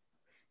Colts.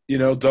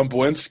 Dump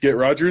Wentz, get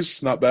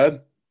Rodgers, not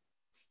bad.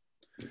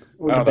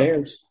 Or I the don't know.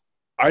 Bears.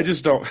 I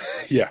just don't.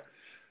 Yeah,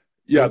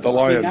 the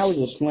Lions. That was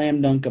a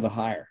slam dunk of a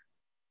hire.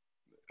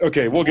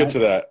 Okay, we'll get to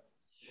that.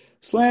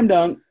 Slam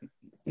dunk.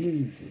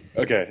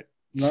 Okay,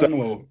 Run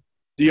away.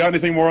 Do you got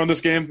anything more on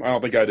this game? I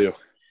don't think I do.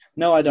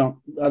 No, I don't.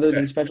 Other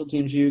than Special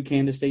Teams U,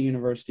 Kansas State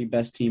University,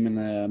 best team in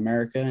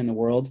the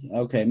world.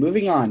 Okay,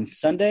 moving on.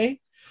 Sunday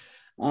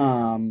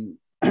in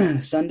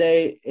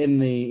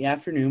the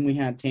afternoon, we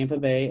had Tampa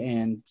Bay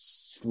and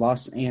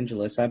Los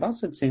Angeles. I about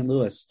said St.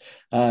 Louis.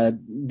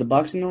 The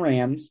Bucks and the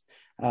Rams.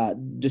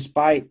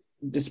 Despite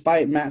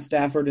Matt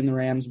Stafford and the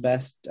Rams'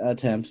 best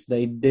attempts,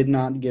 they did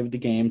not give the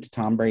game to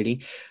Tom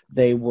Brady.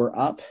 They were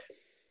up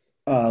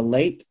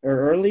late or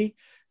early,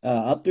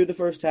 up through the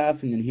first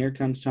half, and then here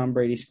comes Tom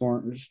Brady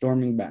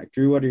storming back.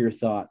 Drew, what are your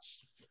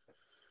thoughts?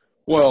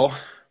 Well,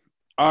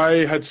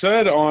 I had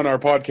said on our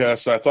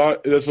podcast I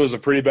thought this was a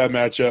pretty bad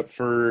matchup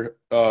for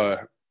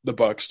the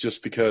Bucks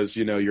just because,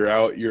 you're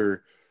out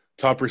your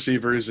top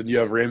receivers and you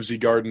have Ramsey,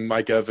 Garden,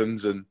 Mike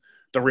Evans, and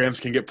the Rams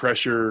can get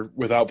pressure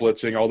without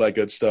blitzing, all that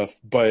good stuff.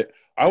 But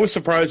I was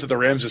surprised that the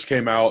Rams just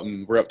came out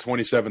and were up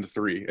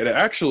 27-3. And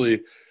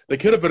they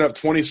could have been up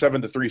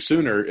 27-3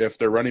 sooner if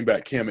their running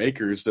back Cam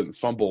Akers didn't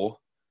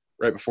fumble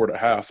right before the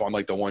half on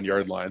like the 1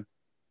 yard line.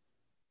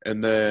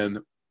 And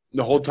then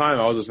the whole time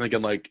I was just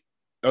thinking like,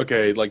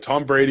 okay, like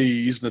Tom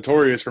Brady, he's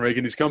notorious for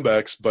making these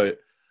comebacks, but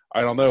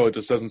I don't know. It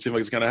just doesn't seem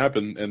like it's going to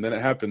happen. And then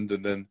it happened.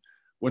 And then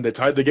when they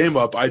tied the game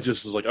up, I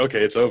just was like,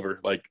 okay, it's over.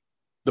 Like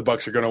the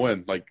Bucks are going to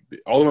win. Like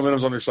all the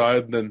momentum's on their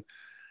side. And then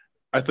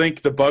I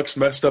think the Bucks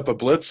messed up a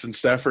blitz and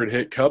Stafford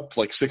hit Kupp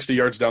like 60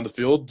 yards down the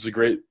field. It was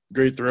a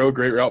great throw,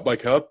 great route by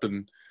Kupp.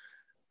 And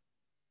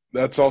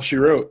that's all she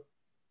wrote.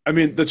 I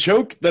mean, the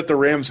choke that the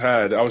Rams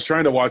had, I was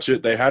trying to watch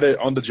it. They had it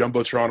on the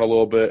Jumbotron a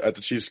little bit at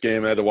the Chiefs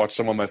game. I had to watch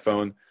some on my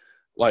phone.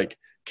 Like,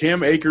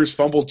 Cam Akers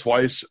fumbled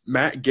twice.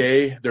 Matt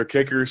Gay, their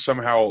kicker,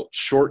 somehow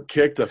short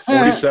kicked a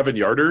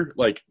 47-yarder.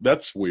 Like,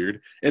 that's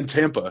weird. In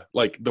Tampa,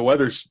 like, the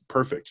weather's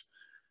perfect.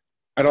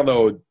 I don't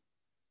know.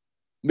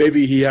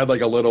 Maybe he had,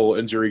 like, a little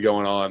injury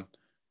going on.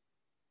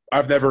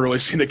 I've never really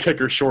seen a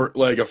kicker short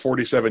leg a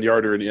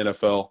 47-yarder in the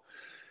NFL.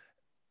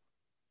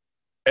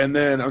 And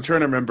then I'm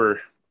trying to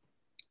remember.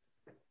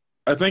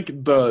 I think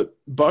the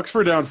Bucks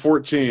were down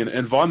 14,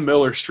 and Von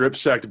Miller strip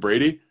sacked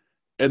Brady.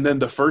 And then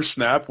the first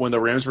snap, when the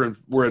Rams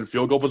were in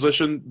field goal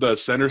position, the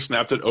center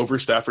snapped it over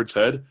Stafford's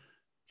head,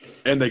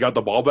 and they got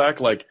the ball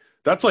back. Like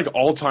that's like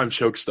all-time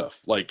choke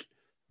stuff. Like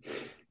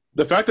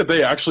the fact that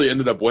they actually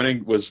ended up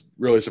winning was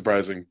really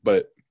surprising.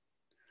 But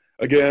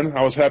again,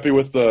 I was happy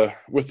with the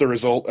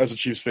result as a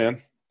Chiefs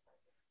fan.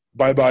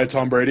 Bye-bye,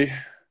 Tom Brady.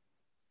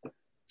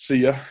 See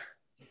ya.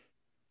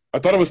 I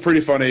thought it was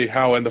pretty funny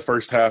how in the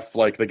first half,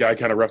 like the guy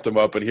kind of roughed him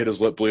up and he hit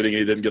his lip bleeding and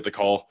he didn't get the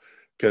call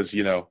because,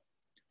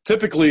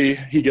 typically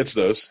he gets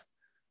those,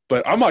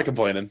 but I'm not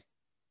complaining.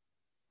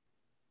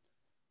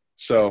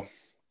 So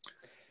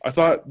I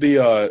thought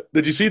did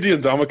you see the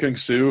Ndamukong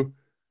Suh?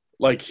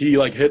 Like he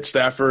hit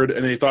Stafford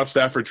and he thought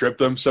Stafford tripped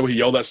him. So he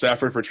yelled at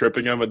Stafford for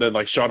tripping him. And then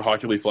like Sean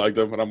Hockley flagged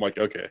him. And I'm like,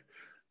 okay,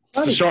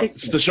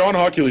 it's the Sean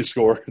Hockley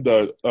score,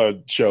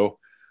 the show.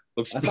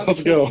 Let's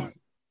go.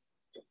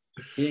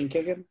 He didn't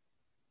kick him?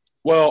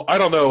 Well, I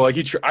don't know. Like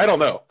I don't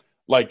know.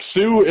 Like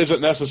Sue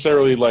isn't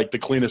necessarily like the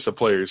cleanest of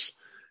players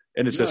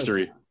in his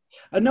history.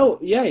 No,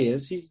 yeah, he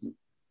is.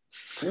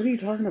 What are you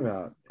talking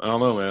about? I don't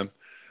know, man.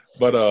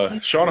 But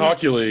Sean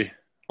Hockley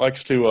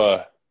likes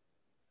to,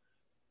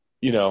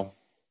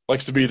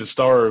 likes to be the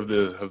star of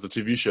the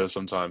TV show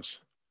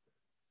sometimes.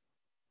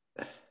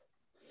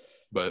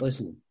 But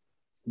listen.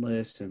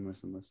 Hey,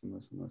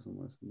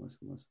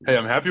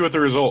 I'm happy with the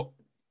result.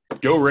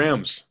 Go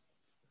Rams.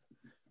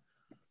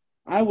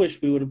 I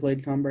wish we would have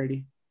played Tom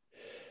Brady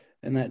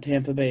and that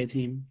Tampa Bay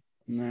team.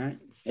 All right.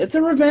 It's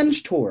a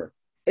revenge tour.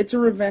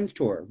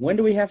 When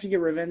do we have to get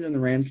revenge on the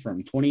Rams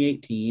from?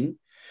 2018?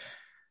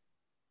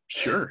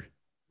 Sure.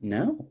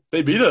 No.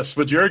 They beat us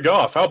with Jared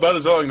Goff. How bad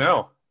is that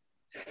now?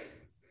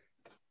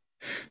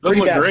 Doesn't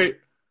look great.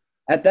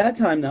 At that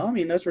time, though, I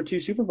mean, those were two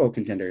Super Bowl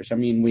contenders. I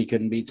mean, we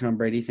couldn't beat Tom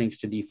Brady thanks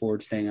to Dee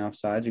Ford staying off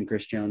sides and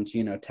Chris Jones,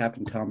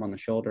 tapping Tom on the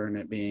shoulder and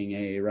it being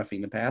a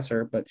roughing the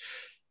passer. But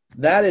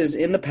that is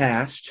in the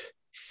past.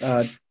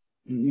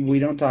 We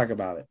don't talk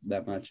about it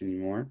that much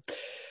anymore.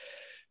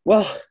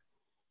 Well,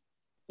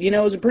 it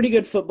was a pretty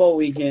good football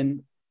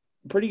weekend.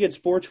 pretty good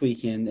sports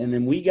weekend, and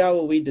then we got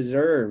what we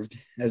deserved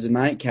as a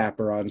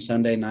nightcapper on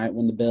Sunday night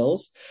when the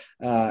Bills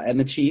and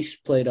the Chiefs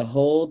played a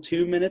whole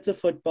 2 minutes of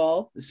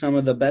football, some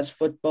of the best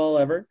football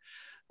ever.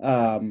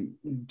 Um,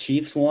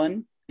 Chiefs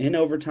won in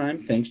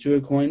overtime thanks to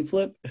a coin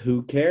flip.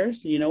 Who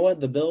cares? You know what?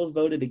 The Bills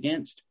voted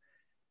against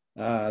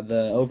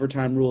the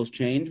overtime rules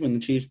change when the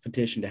Chiefs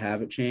petitioned to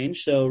have it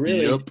changed. So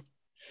really, Yep.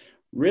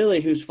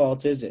 really, whose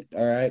fault is it?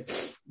 All right.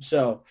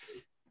 So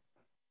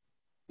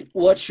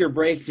what's your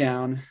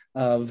breakdown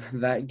of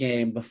that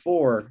game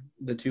before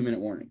the 2 minute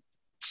warning?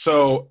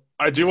 So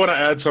I do want to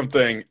add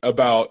something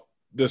about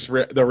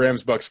the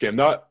Rams Bucks game,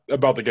 not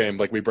about the game,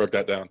 like we broke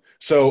that down.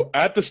 So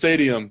at the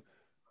stadium,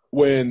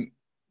 when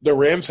the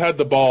Rams had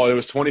the ball, it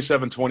was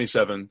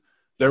 27-27.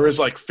 There was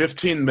like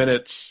 15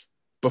 minutes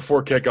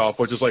before kickoff,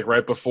 which is like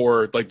right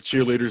before like the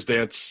cheerleaders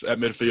dance at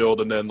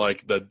midfield and then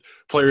like the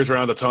players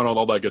around the tunnel and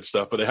all that good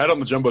stuff. But they had it on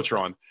the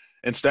Jumbotron.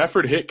 And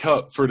Stafford hit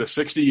Cup for the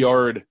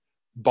 60-yard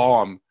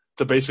bomb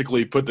to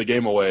basically put the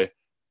game away.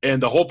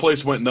 And the whole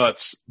place went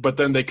nuts. But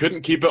then they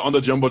couldn't keep it on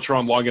the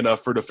Jumbotron long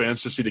enough for the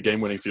fans to see the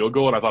game-winning field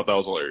goal, and I thought that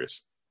was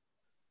hilarious.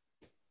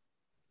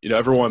 You know,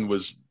 everyone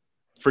was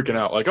freaking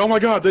out, like, oh, my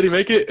God, did he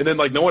make it? And then,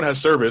 like, no one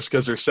has service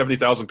because there's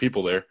 70,000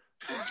 people there.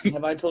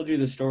 Have I told you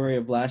the story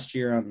of last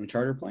year on the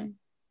charter plane?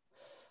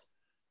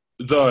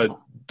 The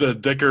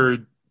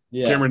Dicker,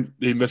 Yeah. Cameron,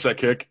 he missed that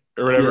kick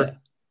or whatever.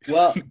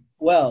 Yeah.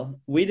 Well,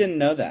 we didn't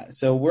know that.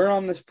 So we're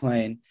on this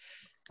plane.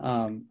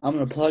 I'm going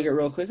to plug it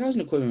real quick. I was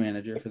an equipment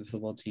manager for the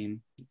football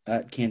team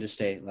at Kansas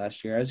State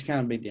last year. It was kind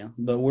of a big deal.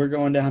 But we're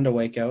going down to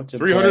Waco to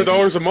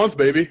 $300 a month,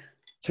 baby.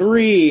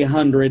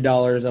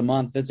 $300 a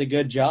month. That's a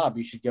good job.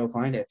 You should go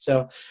find it.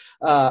 So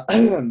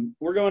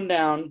we're going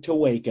down to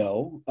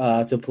Waco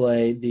to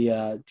play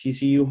the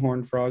TCU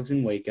Horned Frogs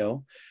in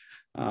Waco.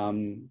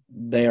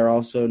 They are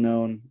also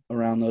known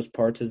around those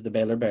parts as the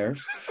Baylor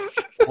Bears.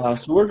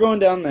 So we're going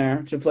down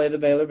there to play the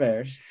Baylor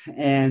Bears,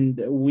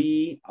 and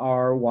we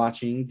are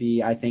watching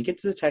I think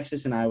it's the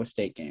Texas and Iowa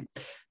State game.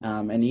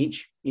 And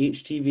each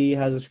TV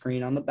has a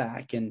screen on the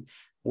back, and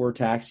we're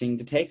taxiing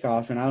to take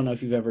off. And I don't know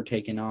if you've ever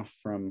taken off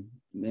from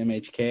the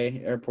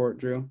MHK airport,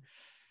 Drew.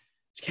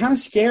 It's kind of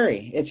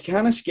scary. It's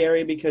kind of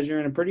scary because you're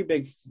in a pretty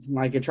big,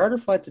 like a charter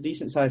flight's a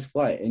decent sized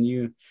flight, and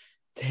you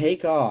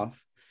take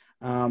off.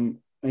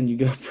 And you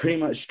go pretty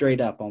much straight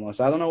up almost.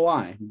 I don't know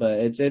why, but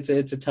it's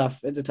a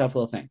tough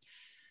little thing.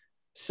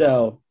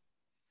 So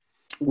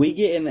we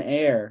get in the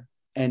air,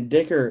 and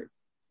Dicker,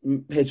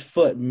 his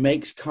foot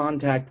makes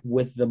contact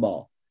with the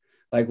ball.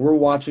 Like, we're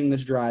watching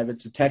this drive.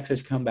 It's a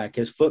Texas comeback.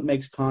 His foot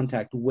makes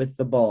contact with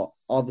the ball.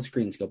 All the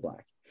screens go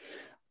black.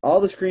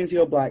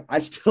 I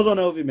still don't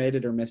know if he made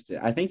it or missed it.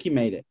 I think he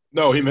made it.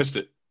 No, he missed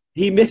it.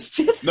 He missed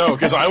it? No,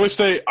 because Iowa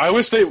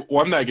State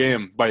won that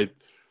game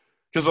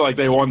because like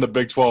they won the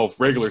Big 12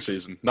 regular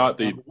season, not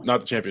the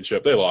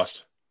championship. They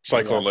lost.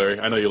 Cyclone Larry,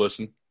 I know you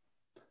listen.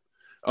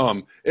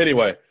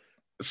 Anyway,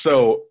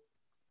 so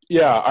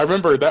yeah, I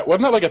remember that.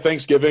 Wasn't that like a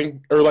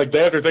Thanksgiving or like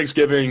day after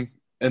Thanksgiving?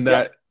 And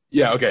that,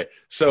 yeah, okay.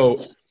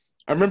 So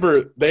I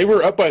remember they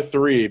were up by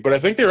 3, but I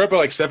think they were up by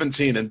like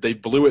 17, and they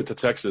blew it to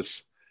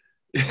Texas.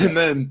 And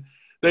then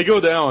they go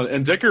down,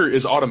 and Dicker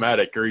is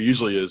automatic, or he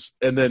usually is.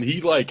 And then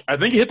I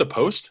think he hit the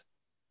post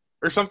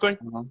or something.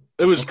 Uh-huh.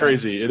 It was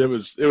crazy. It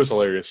was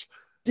hilarious.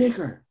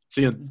 Dicker.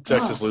 Seeing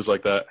Texas lose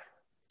like that.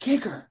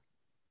 Kicker.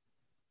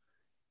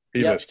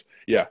 He missed.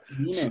 Yeah.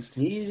 He missed.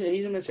 He's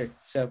a misser.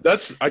 So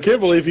I can't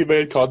believe he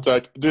made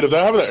contact. Dude, if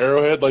that happened at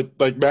Arrowhead,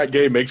 like Matt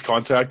Gay makes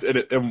contact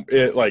and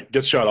it like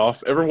gets shut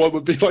off, everyone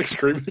would be like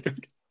screaming.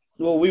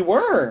 Well, we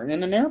were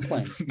in an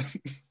airplane.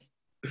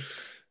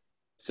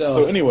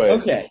 So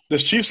anyway,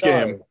 this Chiefs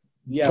game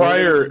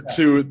prior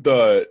to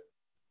the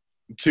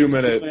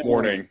 2-minute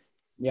warning.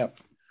 Yep.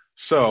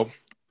 So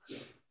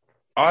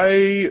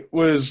I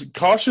was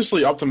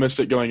cautiously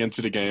optimistic going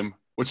into the game,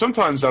 which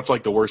sometimes that's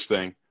like the worst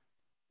thing.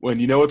 When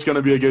you know it's going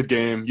to be a good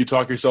game, you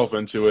talk yourself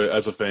into it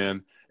as a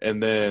fan,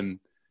 and then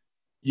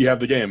you have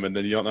the game, and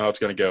then you don't know how it's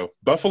going to go.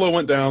 Buffalo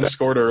went down,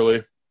 scored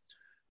early.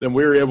 Then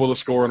we were able to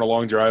score on a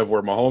long drive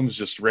where Mahomes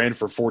just ran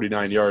for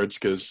 49 yards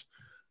because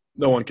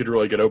no one could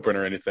really get open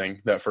or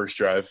anything that first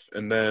drive.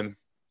 And then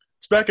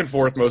it's back and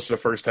forth most of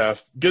the first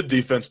half. Good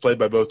defense played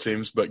by both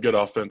teams, but good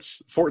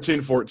offense.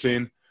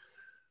 14-14.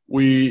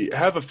 We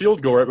have a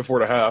field goal right before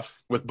the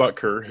half with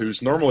Butker,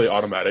 who's normally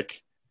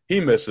automatic. He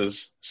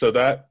misses, so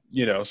that,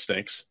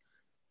 stinks.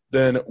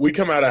 Then we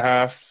come out of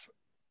half,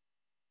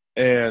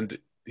 and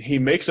he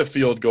makes a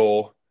field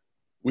goal.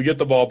 We get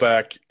the ball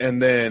back,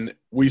 and then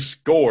we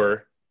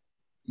score,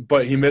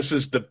 but he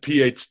misses the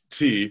PAT.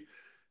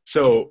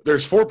 So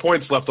there's 4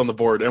 points left on the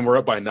board, and we're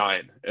up by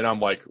 9. And I'm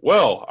like,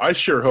 well, I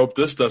sure hope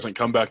this doesn't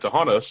come back to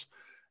haunt us.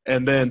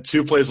 And then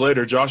 2 plays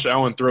later, Josh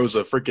Allen throws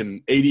a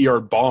freaking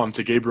 80-yard bomb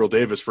to Gabriel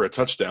Davis for a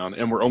touchdown,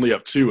 and we're only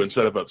up 2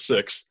 instead of up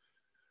 6.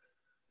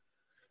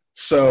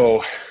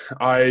 So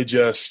I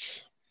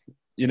just,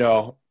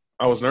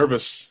 I was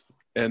nervous.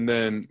 And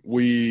then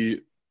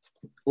we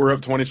were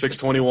up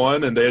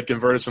 26-21, and they had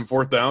converted some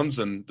fourth downs,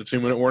 and the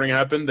 2-minute warning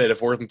happened. They had a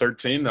 4th and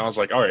 13. And I was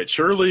like, all right,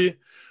 surely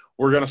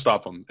We're going to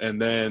stop them.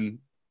 And then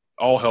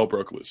all hell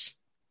broke loose.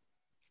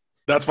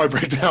 That's my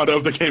breakdown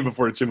of the game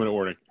before the 2-minute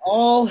warning.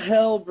 All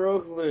hell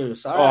broke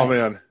loose. All Oh, right.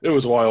 man. It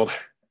was wild.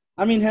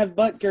 I mean, have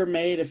Butker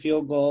made a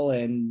field goal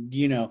and,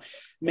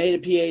 made a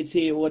PAT,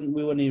 we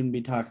wouldn't even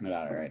be talking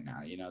about it right now.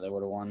 They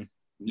would have won.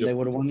 Yep. They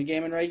would have won the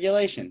game in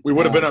regulation. We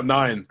would have been up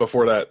 9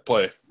 before that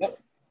play.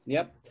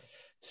 Yep.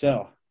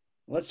 So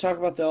let's talk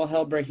about the all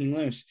hell breaking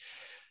loose.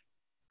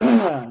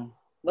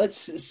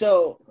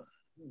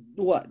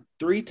 What?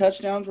 3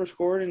 touchdowns were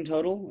scored in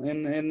total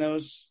in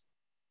those,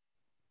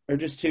 or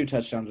just 2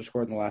 touchdowns were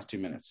scored in the last 2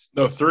 minutes?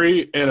 No,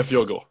 3 and a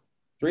field goe.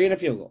 3 and a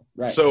field goal.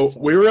 Right. So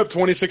we were up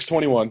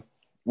 26-21.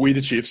 We,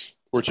 the Chiefs,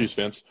 we're Chiefs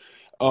fans.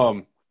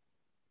 You're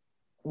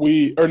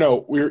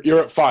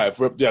at 5.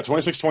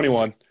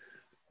 26-21.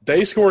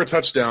 They score a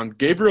touchdown.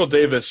 Gabriel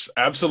Davis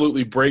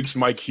absolutely breaks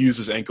Mike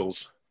Hughes'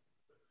 ankles,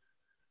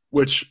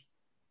 which,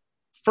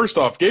 first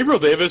off, Gabriel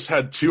Davis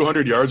had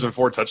 200 yards and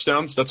 4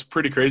 touchdowns. That's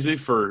pretty crazy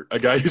for a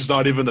guy who's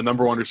not even the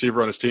number 1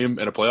 receiver on his team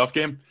in a playoff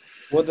game.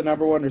 What'd the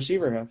number 1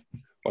 receiver have?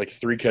 Like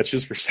 3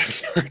 catches for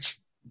 7 yards.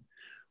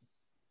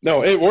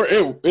 No,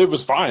 it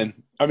was fine.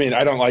 I mean,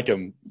 I don't like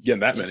him getting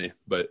that many,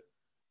 but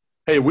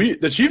hey,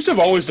 the Chiefs have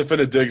always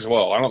defended Diggs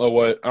well. I don't know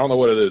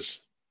what it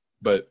is,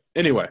 but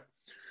anyway,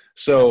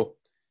 so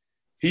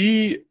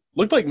he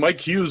looked like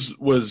Mike Hughes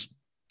was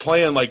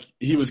playing like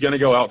he was going to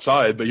go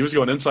outside, but he was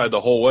going inside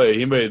the whole way.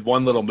 He made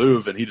one little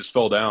move and he just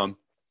fell down.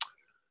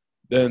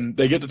 Then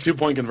they get the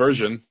 2-point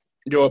conversion,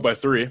 go up by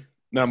 3.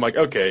 Now I'm like,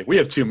 okay, we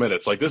have 2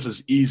 minutes. Like, this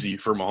is easy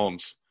for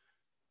Mahomes.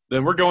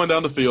 Then we're going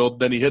down the field.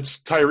 Then he hits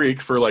Tyreek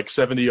for like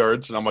 70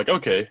 yards, and I'm like,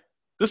 okay,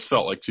 this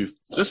felt like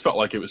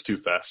it was too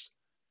fast.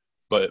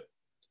 But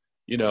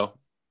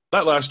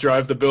that last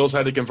drive, the Bills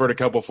had to convert a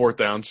couple 4th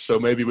downs, so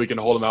maybe we can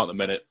hold them out in a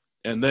minute.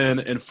 And then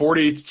in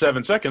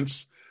 47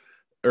 seconds,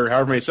 or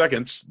however many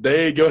seconds,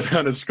 they go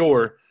down and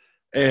score,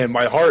 and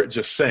my heart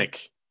just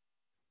sank,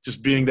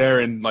 just being there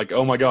and like,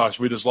 oh my gosh,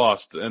 we just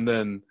lost. And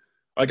then,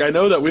 like, I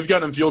know that we've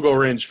gotten in field goal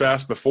range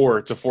fast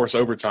before to force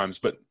overtimes,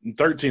 but in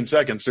 13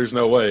 seconds, there's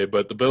no way.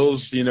 But the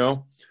Bills,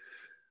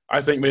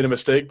 I think made a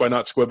mistake by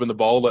not squibbing the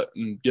ball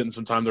and getting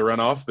some time to run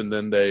off, and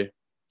then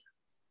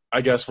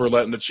I guess we're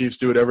letting the Chiefs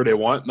do whatever they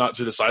want, not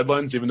to the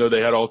sidelines, even though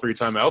they had all 3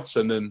 timeouts.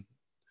 And then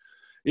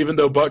even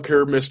though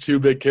Butker missed 2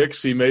 big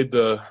kicks, he made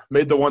the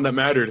one that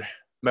mattered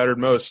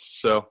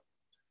most. So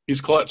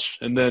he's clutch.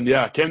 And then,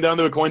 came down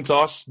to a coin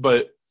toss,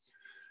 but,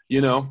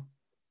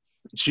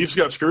 Chiefs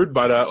got screwed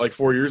by that like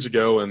 4 years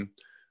ago, and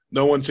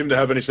no one seemed to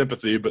have any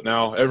sympathy, but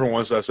now everyone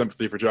wants to have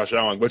sympathy for Josh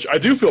Allen, which I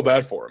do feel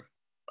bad for him.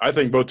 I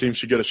think both teams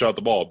should get a shot at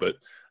the ball, but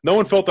no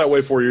one felt that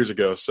way 4 years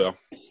ago, so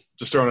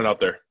just throwing it out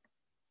there.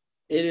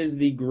 It is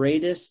the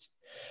greatest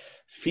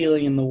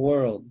feeling in the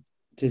world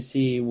to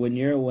see when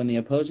the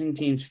opposing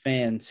team's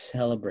fans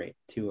celebrate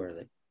too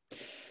early.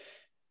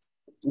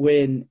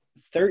 When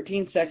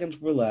 13 seconds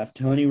were left,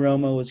 Tony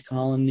Romo was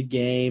calling the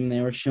game.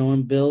 They were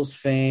showing Bills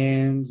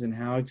fans and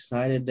how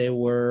excited they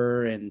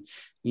were, and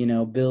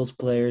Bills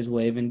players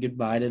waving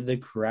goodbye to the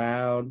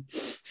crowd.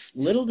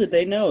 Little did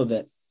they know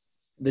that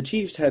the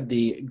Chiefs had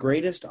the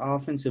greatest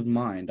offensive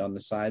mind on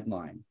the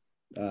sideline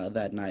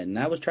that night, and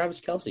that was Travis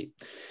Kelce,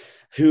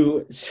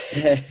 who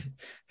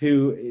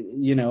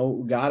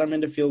got him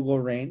into field goal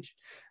range.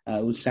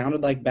 It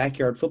sounded like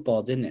backyard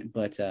football, didn't it?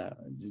 But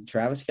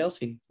Travis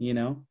Kelce,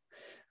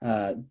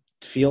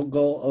 field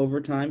goal,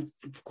 overtime,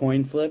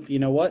 coin flip. You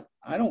know what?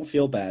 I don't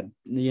feel bad.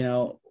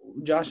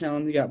 Josh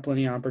Allen's got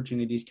plenty of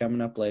opportunities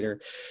coming up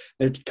later.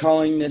 They're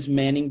calling this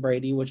Manning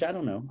Brady, which I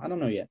don't know. I don't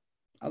know yet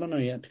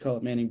to call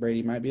it Manning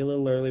Brady. Might be a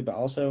little early, but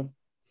also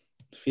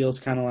feels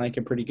kind of like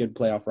a pretty good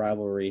playoff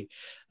rivalry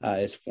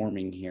is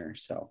forming here.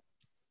 So,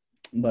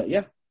 but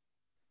yeah.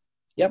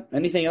 Yep.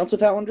 Anything else with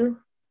that one, Drew?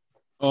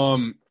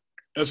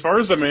 As far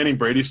as the Manning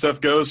Brady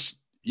stuff goes,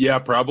 yeah,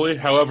 probably.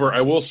 However, I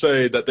will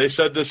say that they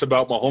said this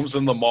about Mahomes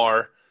and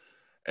Lamar,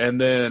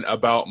 and then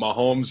about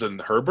Mahomes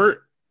and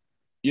Herbert,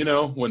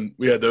 when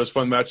we had those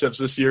fun matchups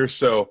this year.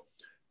 So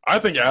I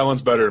think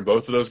Allen's better than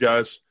both of those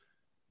guys,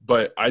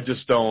 but I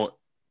just don't,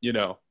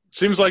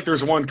 seems like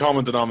there's one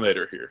common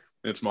denominator here,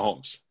 and it's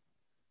Mahomes.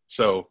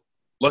 So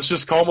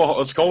let's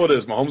call it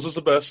is. Mahomes is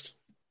the best.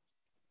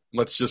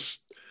 Let's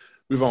just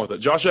move on with it.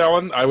 Josh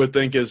Allen, I would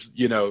think, is,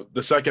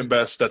 the second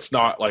best that's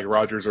not like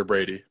Rodgers or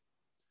Brady.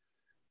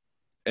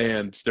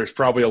 And there's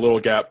probably a little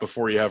gap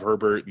before you have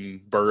Herbert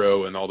and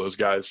Burrow and all those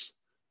guys.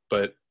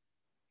 But,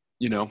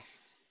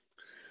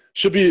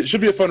 should be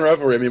a fun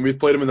rivalry. I mean, we've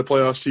played them in the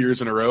playoffs 2 years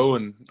in a row,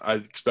 and I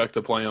expect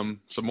to play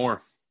them some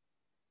more.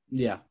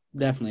 Yeah,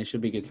 definitely. It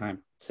should be a good time.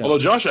 So. Although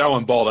Josh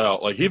Allen balled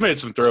out. Like, he made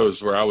some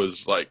throws where I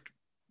was like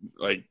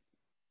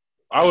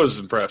I was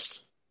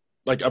impressed.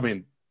 Like, I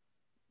mean,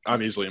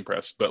 I'm easily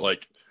impressed. But,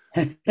 like,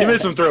 he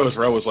made some throws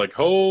where I was like,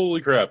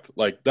 holy crap.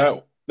 Like,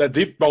 that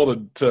deep ball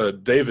to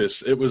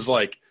Davis, it was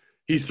like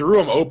he threw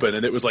him open,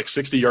 and it was like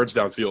 60 yards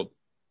downfield.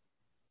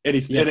 And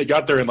it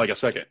got there in like a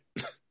second.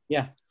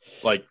 Yeah.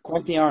 Like,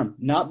 quite the arm.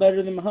 Not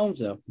better than Mahomes,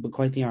 though, but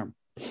quite the arm.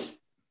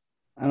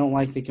 I don't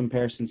like the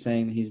comparison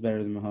saying that he's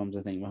better than Mahomes.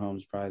 I think Mahomes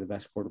is probably the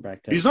best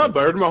quarterback to ever He's play. not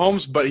better than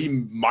Mahomes, but he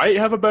might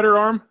have a better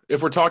arm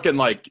if we're talking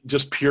like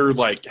just pure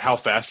like how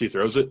fast he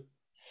throws it.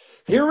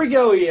 Here we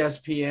go,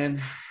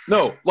 ESPN.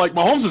 No, like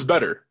Mahomes is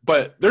better,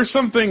 but there's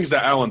some things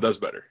that Allen does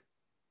better.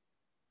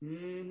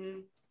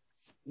 Mm-hmm.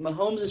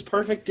 Mahomes is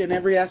perfect in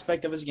every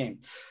aspect of his game.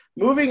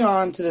 Moving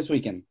on to this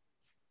weekend.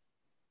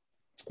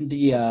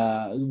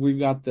 We've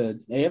got the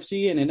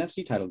AFC and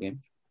NFC title game.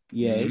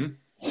 Yay.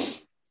 Mm-hmm.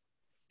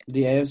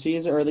 The AFC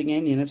is an early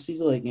game, the NFC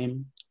is a late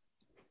game.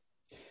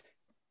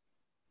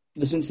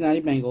 The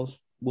Cincinnati Bengals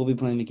will be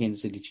playing the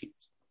Kansas City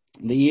Chiefs.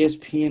 The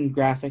ESPN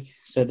graphic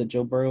said that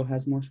Joe Burrow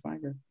has more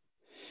swagger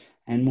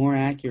and more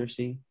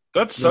accuracy.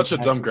 That's such a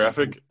dumb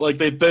graphic. Like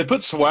they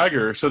put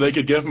swagger so they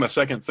could give him a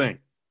second thing.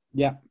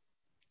 Yeah.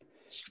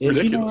 It's Is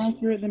ridiculous. he more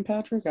accurate than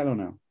Patrick? I don't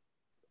know.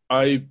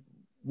 I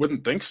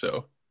wouldn't think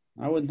so.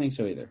 I wouldn't think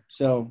so either.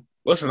 So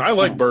Listen, I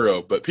like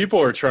Burrow, but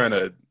people are trying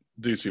to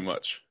do too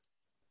much.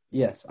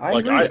 yes, I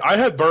Like agree. I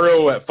had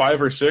Burrow at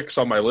 5 or 6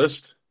 on my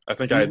list. I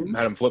think I had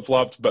Mhm. him flip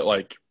flopped, but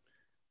like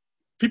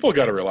people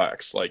got to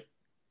relax. Like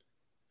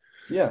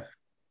Yeah.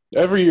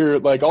 every year,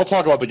 like I'll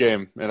talk about the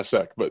game in a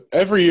sec, but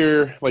every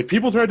year, like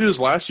people tried to do this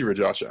last year with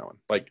Josh Allen.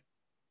 Like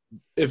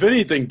if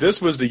anything,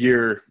 this was the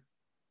year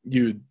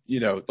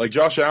like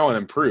Josh Allen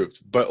improved,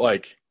 but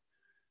like,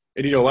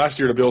 and last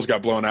year the Bills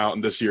got blown out,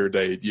 and this year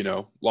they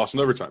lost in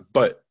overtime.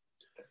 But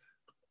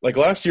like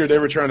last year they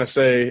were trying to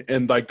say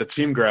in like the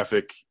team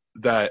graphic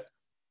that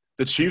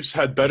the Chiefs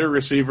had better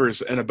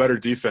receivers and a better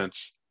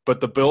defense, but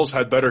the Bills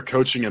had better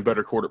coaching and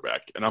better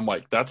quarterback. And I'm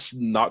like, that's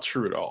not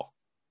true at all.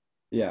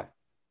 Yeah.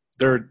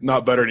 They're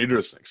not better in either of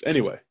those things.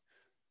 Anyway,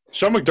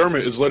 Sean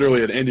McDermott is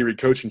literally an Andy Reid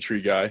coaching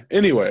tree guy.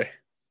 Anyway,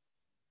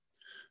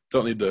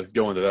 don't need to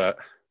go into that.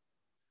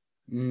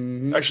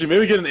 Mm-hmm. Actually,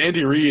 maybe get an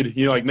Andy Reid,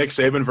 like Nick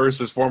Saban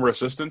versus former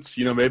assistants.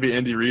 Maybe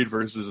Andy Reid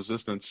versus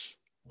assistants.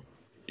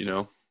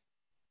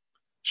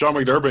 Sean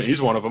McDermott,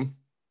 he's one of them.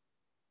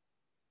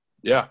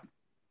 Yeah.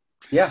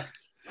 Yeah.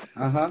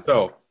 Uh-huh.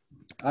 So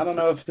I don't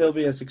know if he'll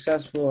be as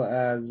successful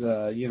as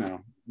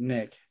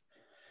Nick,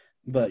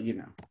 but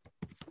yeah,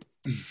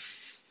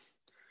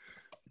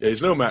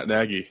 he's no Matt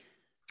Nagy.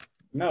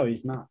 No,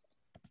 he's not.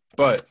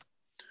 But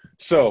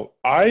so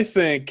I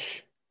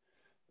think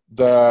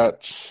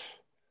that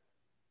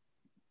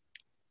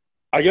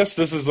I guess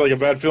this is like a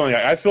bad feeling.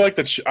 I feel like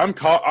that I'm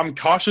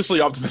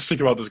cautiously optimistic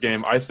about this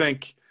game. I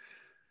think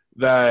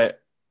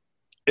that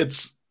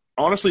it's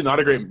honestly not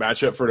a great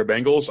matchup for the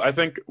Bengals. I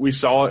think we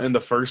saw it in the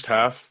first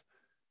half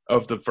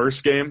of the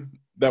first game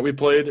that we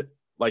played,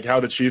 like how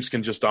the Chiefs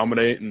can just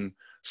dominate and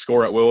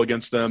score at will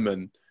against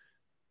them.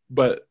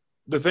 But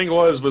the thing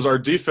was our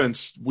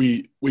defense,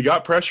 we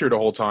got pressure the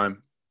whole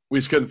time. We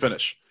just couldn't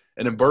finish.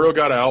 And then Burrow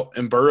got out,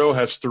 and Burrow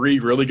has 3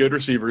 really good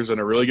receivers and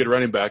a really good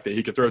running back that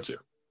he could throw to.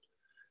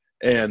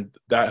 And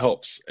that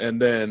helps.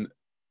 And then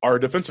our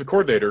defensive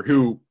coordinator,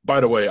 who, by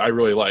the way, I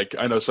really like.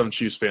 I know some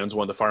Chiefs fans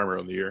wanted to fire him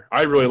early in the year.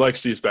 I really like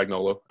Steve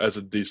Spagnuolo as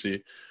a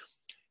DC.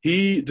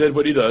 He did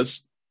what he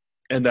does,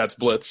 and that's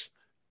blitz.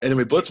 And then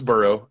we blitz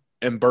Burrow,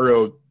 and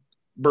Burrow's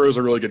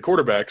a really good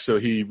quarterback, so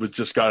he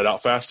just got it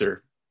out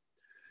faster.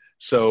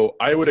 So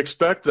I would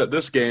expect that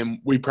this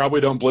game we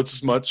probably don't blitz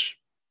as much,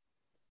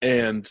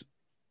 and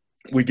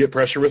we get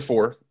pressure with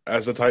 4,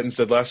 as the Titans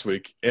did last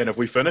week. And if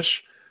we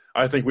finish,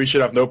 I think we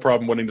should have no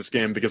problem winning this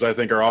game because I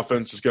think our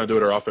offense is going to do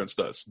what our offense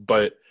does.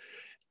 But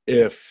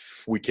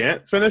if we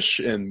can't finish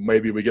and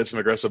maybe we get some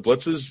aggressive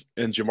blitzes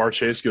and Jamar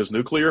Chase goes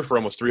nuclear for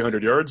almost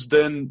 300 yards,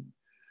 then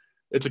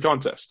it's a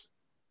contest.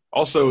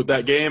 Also,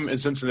 that game in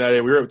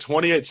Cincinnati, we were up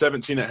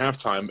 28-17 at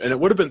halftime, and it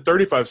would have been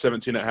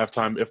 35-17 at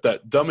halftime if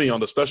that dummy on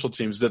the special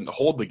teams didn't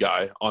hold the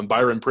guy on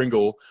Byron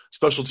Pringle,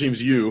 special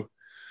teams U.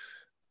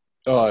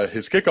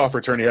 His kickoff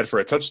return he had for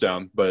a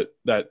touchdown, but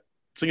that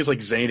I think it's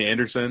like Zane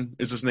Anderson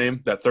is his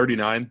name, that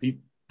 39.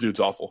 Dude's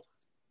awful.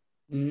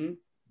 Mm-hmm.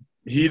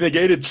 He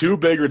negated 2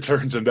 big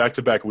returns in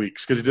back-to-back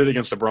weeks because he did it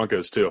against the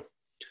Broncos too.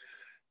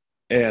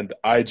 And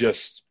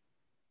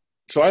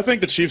so I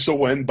think the Chiefs will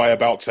win by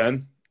about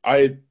 10.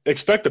 I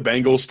expect the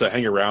Bengals to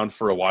hang around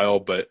for a while,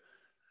 but,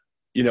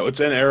 it's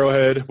in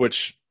Arrowhead,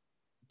 which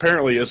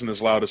apparently isn't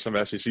as loud as some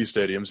SEC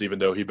stadiums, even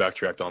though he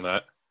backtracked on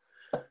that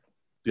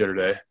the other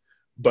day.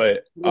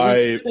 But He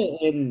said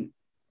it in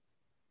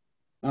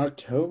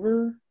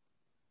October?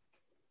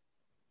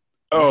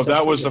 Oh,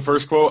 that was the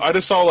first quote. I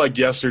just saw like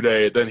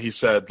yesterday. Then he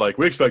said like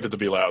we expect it to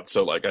be loud.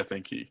 So like I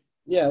think he.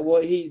 Yeah,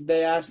 well,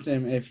 they asked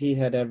him if he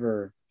had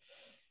ever,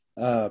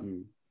 how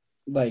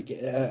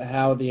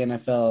the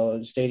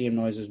NFL stadium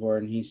noises were,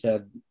 and he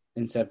said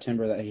in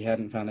September that he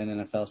hadn't found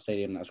an NFL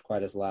stadium that was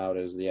quite as loud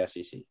as the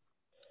SEC.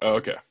 Oh,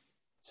 okay.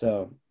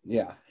 So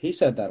yeah, he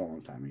said that a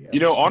long time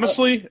ago.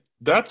 Honestly,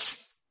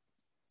 that's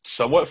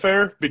somewhat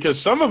fair because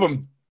some of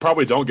them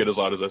probably don't get as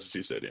loud as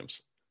SEC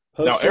stadiums.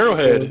 Now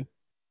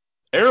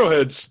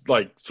Arrowhead's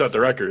like set the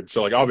record,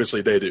 so like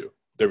obviously they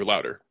were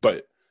louder,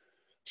 but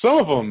some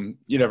of them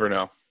you never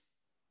know.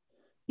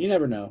 You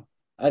never know.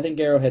 I think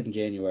Arrowhead in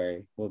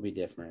January will be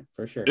different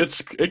for sure.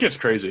 It gets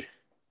crazy.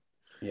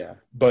 Yeah.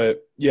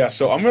 But yeah,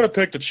 so I'm gonna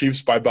pick the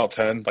Chiefs by about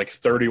 10, like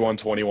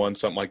 31-21,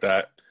 something like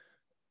that.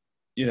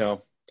 You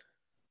know,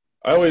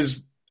 I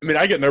always, I mean,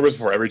 I get nervous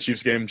before every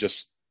Chiefs game,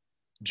 just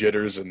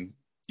jitters and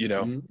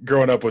Mhm.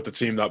 growing up with the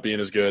team not being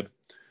as good,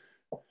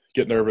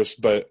 get nervous.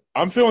 But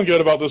I'm feeling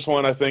good about this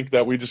one. I think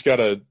that we just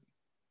gotta.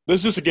 This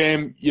is just a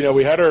game.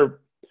 We had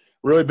our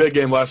really big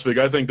game last week.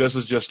 I think this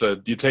is just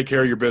a you take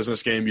care of your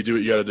business game. You do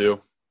what you got to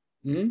do.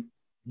 Mhm.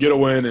 Get a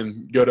win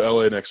and go to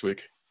LA next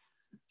week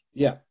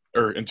Yeah.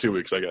 or in 2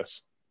 weeks, I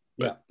guess.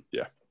 But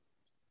Yeah.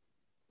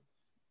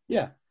 yeah,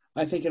 Yeah.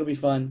 I think it'll be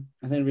fun.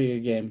 I think it'll be a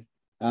good game.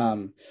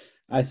 Um,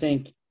 I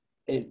think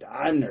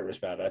I'm nervous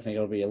about it. I think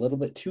it'll be a little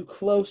bit too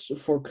close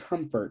for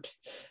comfort,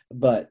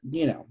 but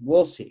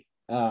we'll see.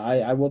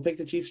 I will pick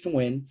the Chiefs to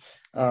win.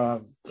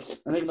 I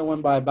think they'll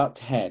win by about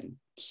 10.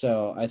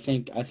 So I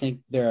think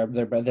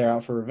they're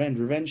out for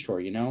revenge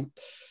tour.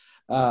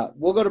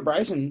 We'll go to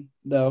Bryson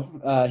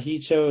though. He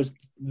chose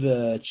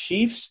the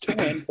Chiefs to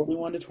win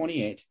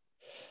 41-28.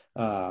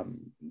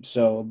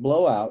 So a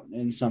blowout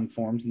in some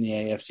forms in the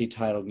AFC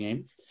title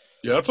game.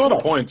 yeah, that's a lot of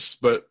So points.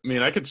 But I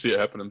mean, I could see it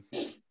happening.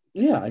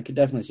 yeah, I could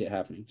definitely see it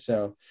happening.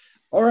 So,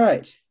 all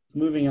right,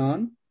 moving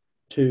on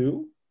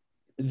to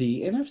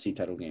the NFC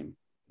title game.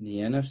 The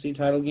NFC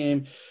title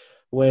game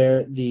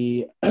where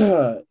the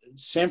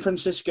San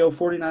Francisco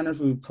 49ers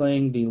will be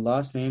playing the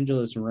Los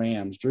Angeles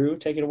Rams. Drew,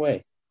 take it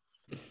away.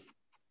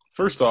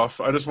 First off,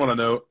 I just want to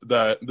note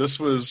that this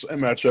was a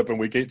matchup in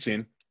Week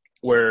 18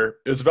 where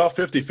it was about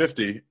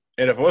 50-50,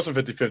 and if it wasn't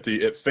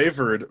 50-50, it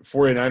favored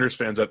 49ers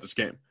fans at this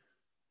game.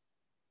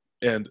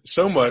 And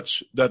so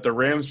much that the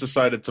Rams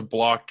decided to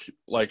block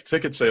like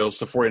ticket sales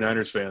to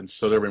 49ers fans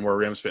so there would be more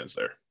Rams fans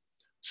there.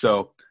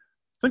 So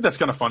I think that's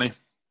kind of funny.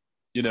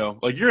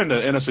 Like you're in the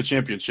NFC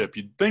Championship.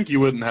 You'd think you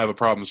wouldn't have a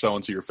problem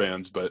selling to your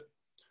fans, but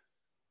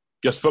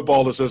guess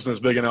football just isn't as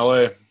big in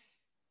LA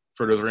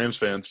for those Rams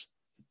fans.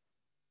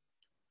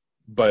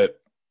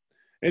 But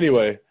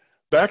anyway,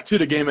 back to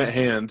the game at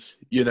hand.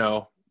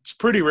 It's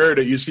pretty rare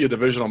that you see a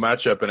divisional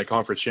matchup in a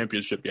conference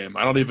championship game.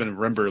 I don't even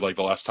remember like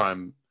the last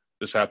time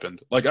this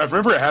happened. Like I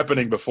remember it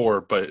happening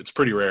before, but it's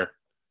pretty rare.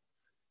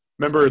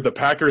 Remember the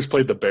Packers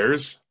played the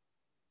Bears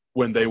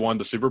when they won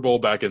the Super Bowl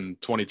back in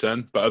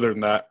 2010. But other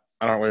than that,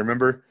 I don't really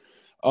remember.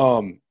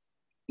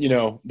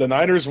 The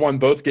Niners won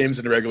both games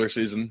in the regular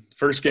season.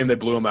 First game, they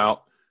blew them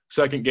out.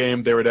 Second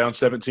game, they were down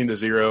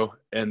 17-0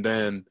 and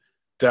then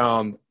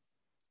down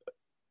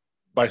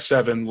by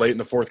 7 late in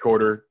the fourth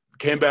quarter,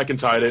 came back and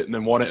tied it and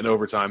then won it in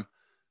overtime.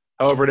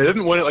 However, they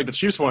didn't win it like the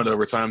Chiefs won it in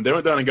overtime. They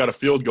went down and got a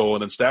field goal,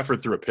 and then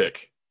Stafford threw a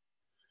pick.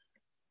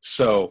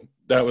 So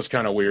that was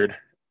kind of weird.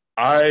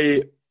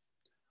 I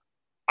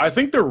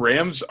think the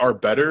Rams are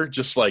better,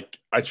 just like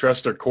I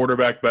trust their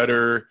quarterback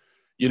better.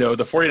 The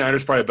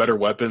 49ers probably have better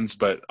weapons,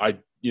 but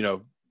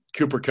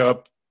Cooper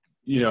Kupp,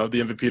 the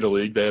MVP of the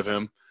league, they have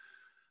him.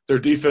 Their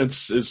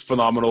defense is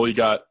phenomenal. You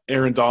got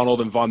Aaron Donald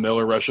and Von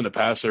Miller rushing the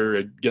passer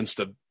against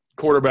a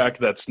quarterback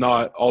that's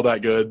not all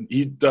that good.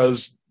 He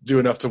does do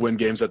enough to win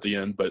games at the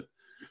end, but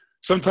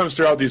sometimes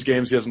throughout these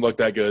games he hasn't looked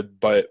that good.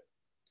 But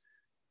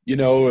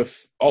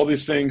if all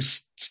these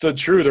things stood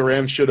true, the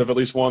Rams should have at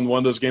least won one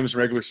of those games in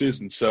regular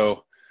season.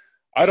 So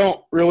I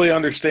don't really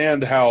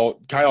understand how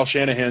Kyle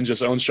Shanahan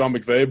just owns Sean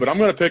McVay, but I'm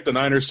going to pick the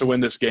Niners to win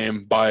this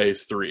game by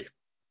 3.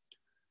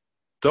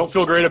 Don't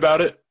feel great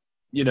about it.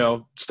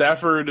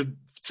 Stafford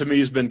to me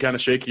has been kind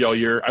of shaky all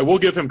year. I will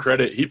give him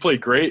credit. He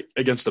played great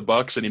against the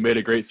Bucs and he made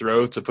a great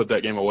throw to put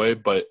that game away.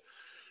 But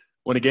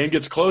when a game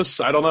gets close,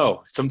 I don't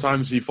know.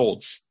 Sometimes he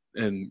folds.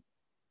 And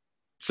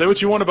say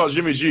what you want about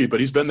Jimmy G,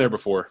 but he's been there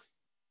before.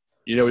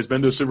 He's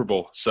been to a Super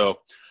Bowl. So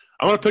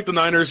I'm going to pick the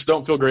Niners.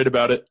 Don't feel great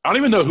about it. I don't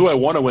even know who I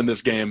want to win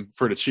this game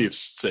for the Chiefs'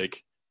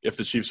 sake if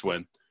the Chiefs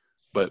win.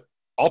 But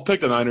I'll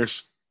pick the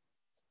Niners.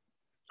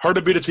 Hard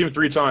to beat a team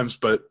 3 times,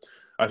 but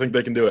I think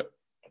they can do it.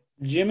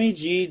 Jimmy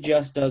G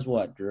just does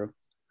what, Drew?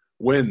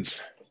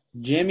 Wins.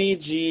 Jimmy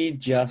G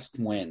just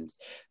wins.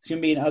 It's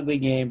going to be an ugly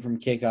game from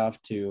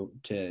kickoff to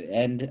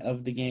end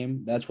of the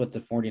game. That's what the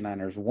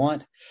 49ers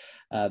want.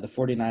 The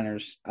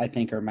 49ers, I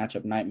think, are a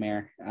matchup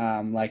nightmare,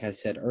 like I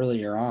said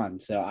earlier on.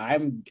 So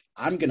I'm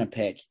going to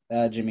pick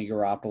Jimmy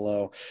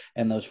Garoppolo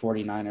and those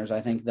 49ers.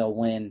 I think they'll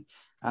win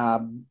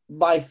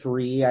by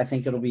 3. I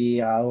think it'll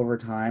be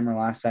overtime or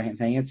last second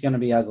thing. It's going to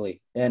be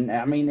ugly. And,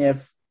 I mean,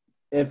 if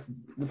the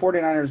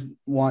 49ers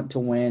want to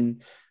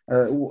win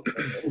or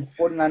if the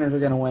 49ers are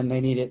going to win,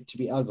 they need it to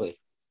be ugly.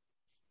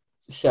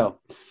 So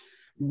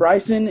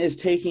Bryson is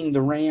taking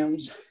the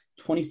Rams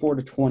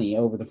 24-20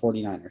 over the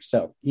 49ers.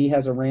 So he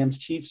has a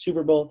Rams-Chiefs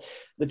Super Bowl.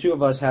 The two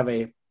of us have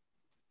a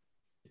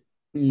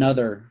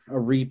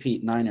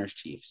repeat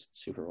Niners-Chiefs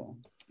Super Bowl.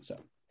 So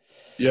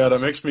yeah, that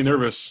makes me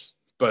nervous.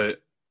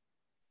 But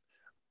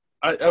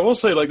I will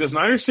say, like, this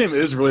Niners team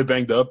is really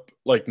banged up.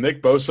 Like,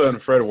 Nick Bosa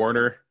and Fred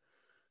Warner,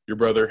 your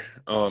brother,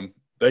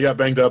 they got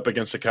banged up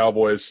against the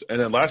Cowboys. And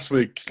then last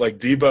week, like,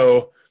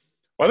 Debo –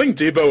 I think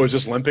Debo was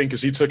just limping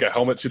because he took a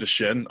helmet to the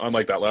shin on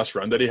like that last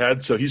run that he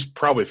had. So he's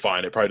probably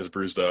fine. It probably just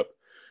bruised up.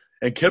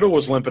 And Kittle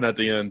was limping at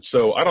the end.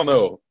 So I don't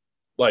know.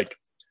 Like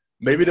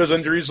maybe those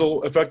injuries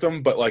will affect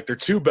them, but like their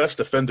two best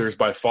defenders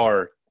by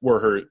far were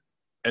hurt,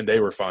 and they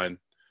were fine.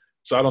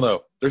 So I don't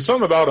know. There's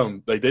something about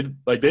them. They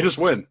just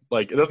win.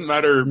 Like it doesn't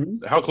matter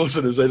Mhm. how close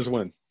it is, they just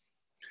win.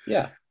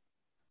 Yeah,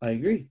 I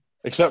agree.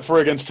 Except for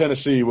against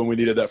Tennessee when we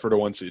needed that for the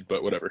 1 seed,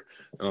 but whatever.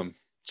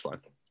 It's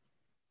fine.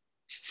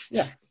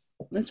 Yeah,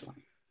 that's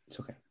fine. It's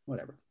okay.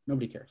 Whatever.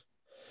 Nobody cares.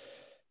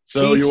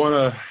 So Chiefs.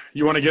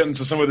 you wanna get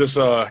into some of this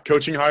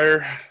coaching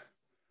hire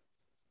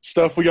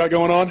stuff we got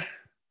going on?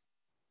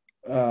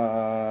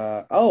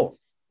 Yeah,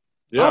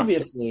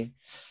 Obviously,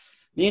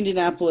 the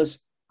Indianapolis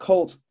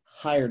Colts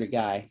hired a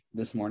guy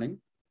this morning.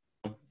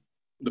 the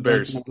Blanking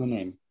Bears. on the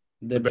name.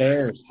 The The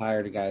Bears. Bears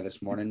hired a guy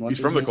this morning. What's He's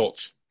his from the name?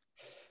 Colts.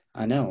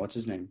 I know. What's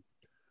his name?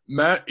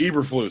 Matt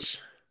Eberflus.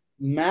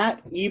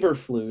 Matt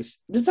Eberflus.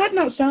 Does that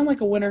not sound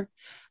like a winner?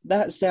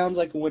 That sounds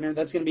like a winner.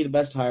 That's going to be the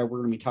best hire. We're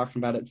going to be talking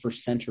about it for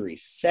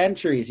centuries.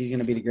 Centuries. He's going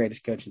to be the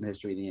greatest coach in the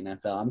history of the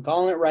NFL. I'm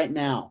calling it right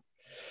now.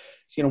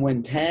 He's going to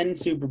win 10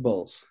 Super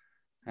Bowls.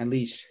 At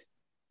least.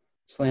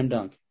 Slam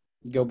dunk.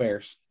 Go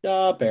Bears.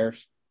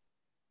 Bears.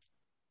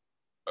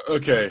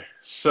 Okay,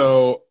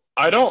 so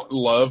I don't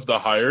love the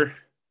hire.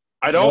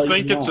 I don't Well,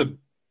 think you're it's wrong.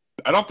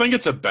 a I don't think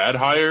it's a bad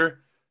hire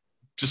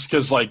just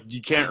because like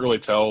you can't really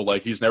tell.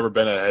 Like he's never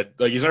been a head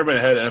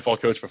NFL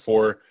coach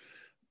before.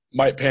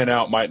 Might pan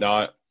out, might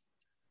not.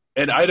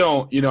 And I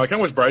don't, I kind of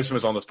wish Bryson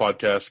was on this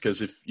podcast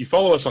because if you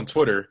follow us on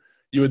Twitter,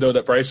 you would know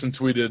that Bryson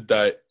tweeted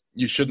that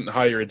you shouldn't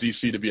hire a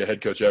DC to be a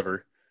head coach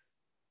ever.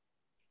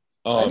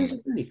 I Um,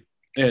 disagree.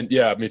 and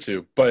yeah, me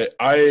too. But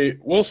I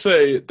will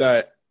say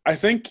that I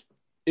think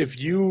if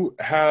you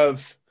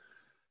have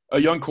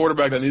a young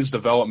quarterback that needs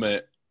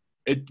development,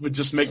 it would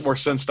just make more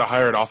sense to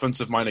hire an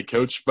offensive-minded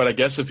coach. But I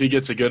guess if he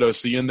gets a good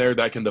OC in there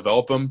that can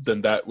develop him,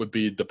 then that would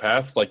be the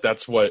path. Like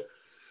that's what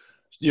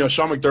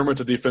Sean McDermott's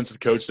a defensive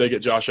coach. They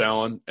get Josh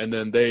Allen, and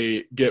then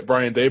they get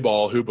Brian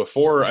Daboll, who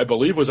before I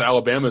believe was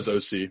Alabama's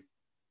OC.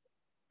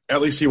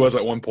 At least he was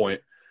at one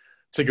point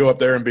to go up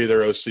there and be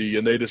their OC.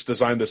 And they just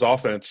designed this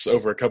offense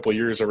over a couple of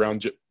years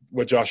around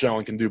what Josh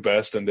Allen can do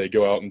best. And they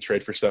go out and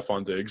trade for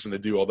Stephon Diggs and they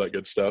do all that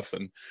good stuff.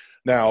 And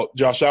now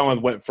Josh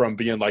Allen went from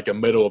being like a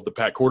middle of the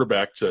pack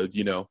quarterback to,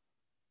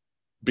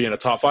 being a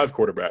top 5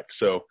 quarterback.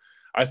 So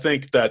I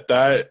think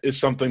that is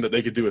something that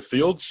they could do with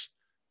Fields.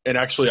 And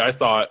actually, I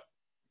thought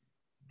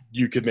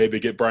you could maybe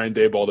get Brian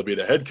Daboll to be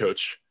the head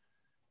coach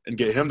and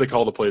get him to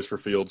call the plays for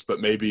Fields, but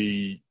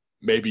maybe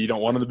you don't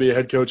want him to be a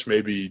head coach.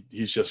 Maybe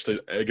he's just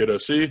a good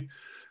OC.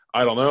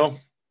 I don't know.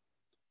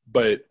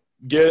 But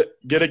get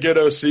a good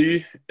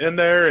OC in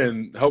there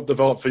and help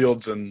develop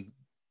Fields, and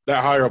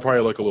that hire will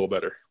probably look a little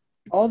better.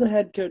 All the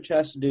head coach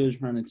has to do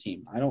is run a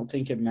team. I don't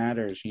think it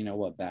matters,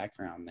 what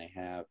background they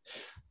have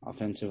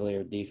offensively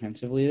or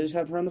defensively. They just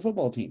have to run the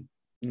football team,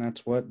 and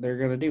that's what they're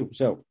going to do.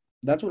 So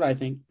that's what I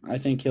think. I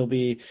think he'll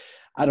be –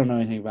 I don't know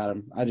anything about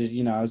him. I just,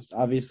 I was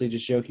obviously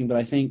just joking, but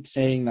I think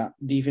saying that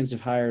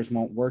defensive hires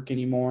won't work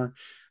anymore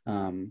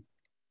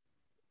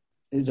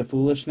is a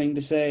foolish thing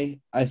to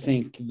say. I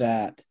think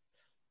that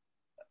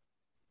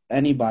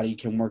anybody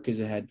can work as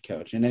a head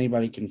coach, and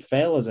anybody can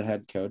fail as a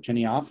head coach.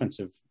 Any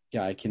offensive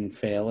guy can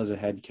fail as a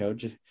head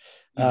coach.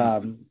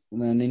 Then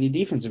any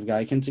defensive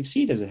guy can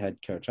succeed as a head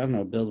coach. I don't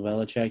know, Bill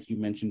Belichick, you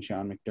mentioned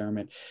Sean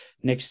McDermott.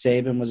 Nick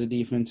Saban was a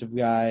defensive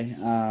guy.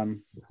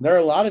 There are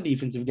a lot of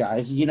defensive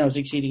guys,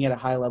 succeeding at a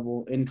high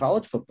level in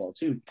college football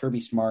too. Kirby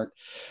Smart.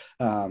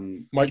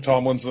 Mike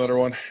Tomlin's another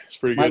one. It's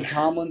pretty good. Mike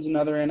Tomlin's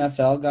another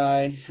NFL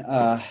guy.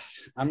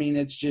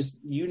 It's just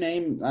you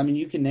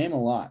can name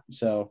a lot.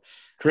 So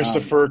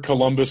Christopher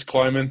Columbus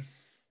Kleiman.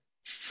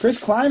 Chris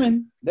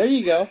Kleiman. There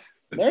you go.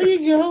 There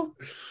you go.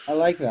 I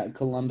like that.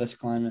 Columbus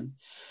Kleiman.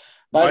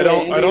 I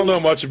don't know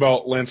much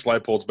about Lance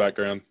Leipold's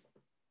background.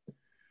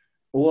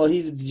 Well,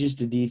 he's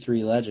just a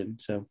D3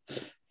 legend. So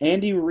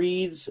Andy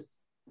Reid's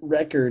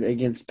record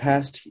against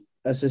past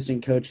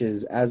assistant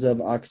coaches as of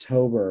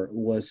October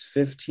was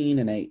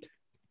 15-8.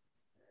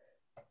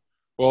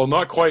 Well,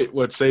 not quite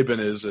what Saban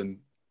is in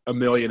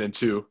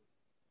 1,000,002.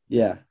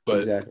 Yeah, but,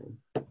 exactly.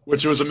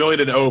 Which was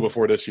 1,000,000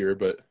 before this year,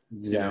 but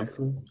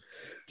exactly.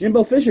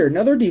 Jimbo Fisher,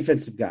 another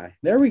defensive guy.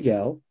 There we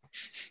go.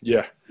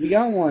 Yeah. We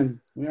got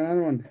one. We got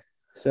another one.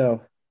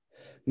 So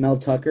Mel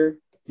Tucker,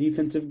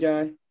 defensive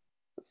guy.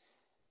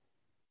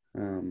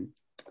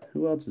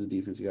 Who else is a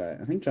defensive guy?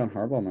 I think John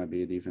Harbaugh might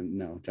be a defense.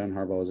 No, John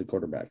Harbaugh is a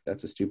quarterback.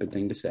 That's a stupid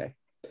thing to say.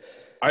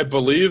 I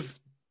believe.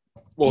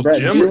 Well,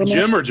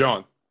 Jim or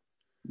John.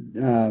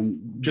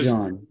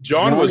 John.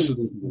 John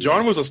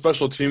was a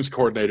special teams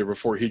coordinator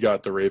before he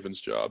got the Ravens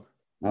job.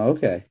 Oh,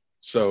 okay.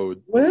 So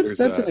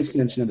that's an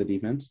extension of the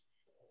defense.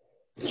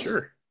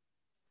 Sure.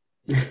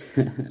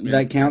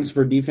 That counts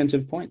for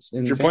defensive points.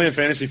 If you're playing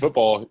fantasy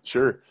football,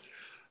 sure.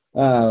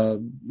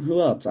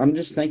 Who else? I'm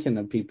just thinking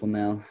of people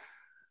now.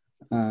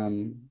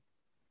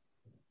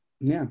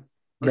 Yeah.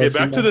 Okay,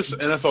 back to this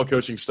NFL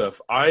coaching stuff.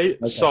 I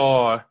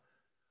saw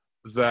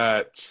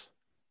that.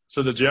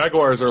 So the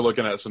Jaguars are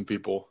looking at some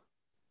people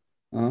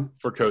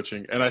for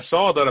coaching, and I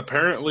saw that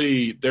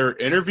apparently they're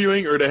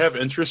interviewing or they have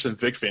interest in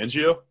Vic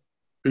Fangio,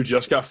 who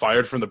just got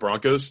fired from the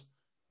Broncos.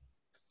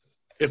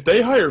 if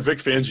they hire Vic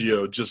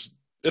Fangio, just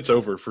it's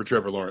over for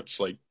Trevor Lawrence.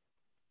 Like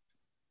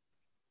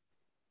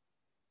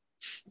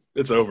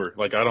it's over.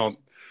 Like I don't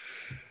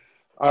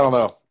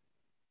know.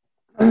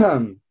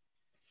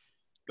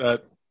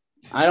 That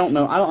I don't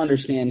know. I don't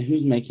understand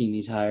who's making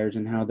these hires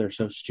and how they're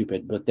so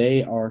stupid, but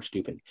they are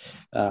stupid.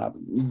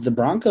 The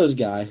Broncos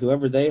guy,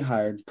 whoever they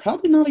hired,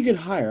 probably not a good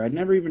hire. I'd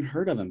never even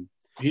heard of him.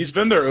 he's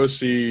been their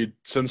OC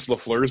since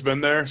LaFleur's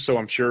been there, so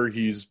I'm sure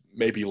he's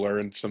maybe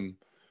learned some.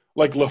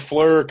 Like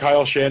LaFleur,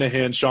 Kyle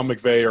Shanahan, Sean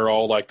McVay are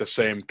all like the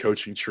same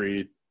coaching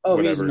tree. Oh,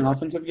 he's an Whatever.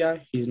 offensive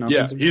guy? He's an Yeah,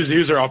 offensive guy?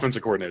 he's their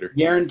offensive coordinator.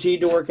 Guaranteed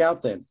to work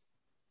out then.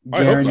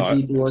 I hope not.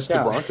 Guaranteed to It's work the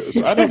out.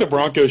 Broncos. I think the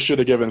Broncos should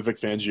have given Vic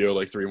Fangio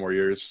like 3 more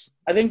years.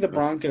 I think the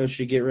Broncos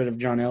should get rid of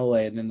John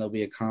Elway, and then they'll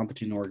be a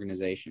competent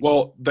organization.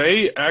 Well,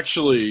 they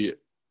actually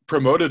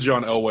promoted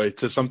John Elway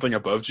to something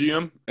above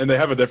GM, and they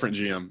have a different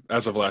GM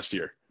as of last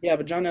year. Yeah,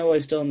 but John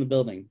Elway's still in the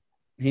building.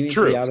 He needs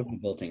to True. be out of the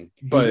building.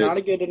 He's But- not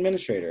a good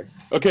administrator.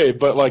 Okay,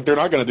 but like they're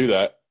not going to do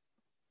that.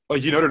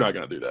 Like they're not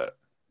going to do that.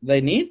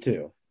 They need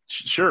to.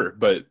 Sure,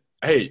 but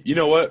hey, you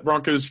know what,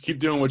 Broncos, keep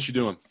doing what you're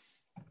doing.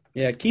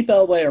 Yeah, keep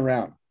Elway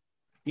around.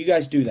 You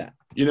guys do that.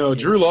 You know,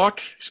 Drew Lock,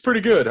 he's pretty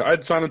good.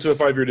 I'd sign him to a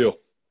 5-year deal.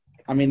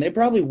 I mean, they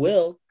probably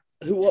will.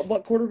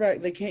 What quarterback?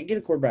 They can't get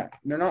a quarterback.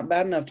 They're not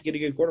bad enough to get a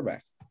good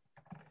quarterback.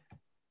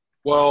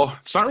 Well,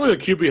 it's not really a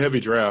QB-heavy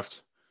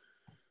draft.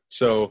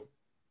 So,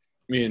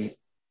 I mean,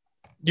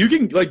 you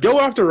can like go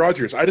after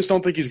Rodgers. I just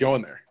don't think he's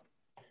going there.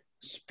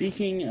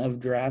 Speaking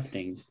of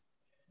drafting,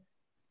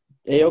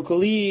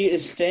 Aokali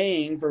is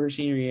staying for her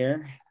senior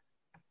year.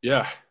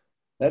 Yeah.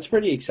 That's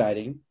pretty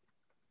exciting.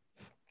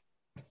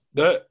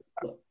 That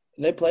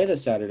They play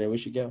this Saturday. We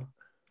should go.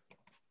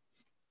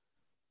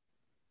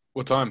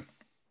 what time?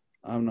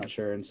 I'm not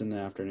sure. It's in the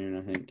afternoon,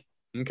 I think.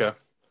 Okay.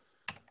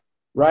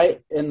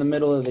 Right in the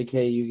middle of the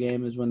KU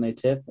game is when they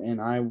tip, and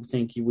I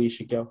think we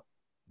should go.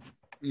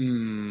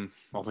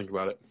 I'll think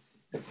about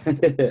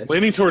it.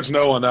 Leaning towards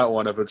no on that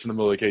one if it's in the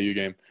middle of the KU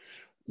game.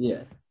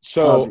 Yeah.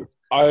 So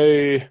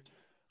I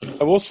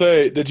will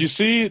say, did you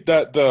see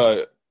that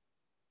the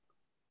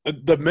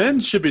men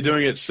should be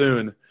doing it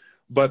soon,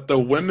 but the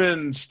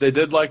women's they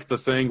did like the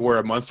thing where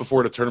a month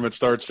before the tournament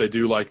starts they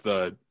do like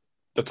the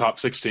top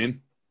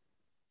 16.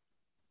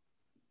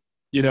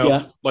 You know,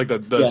 Yeah. like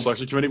the Yeah.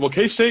 selection committee. Well,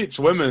 K-State's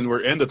women were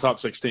in the top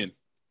 16.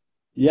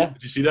 Yeah.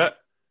 Did you see that?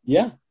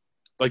 Yeah.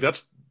 Like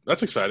that's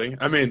exciting.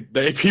 I mean,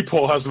 the AP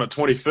poll has them at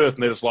 25th,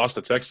 and they just lost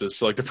to Texas,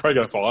 so like they're probably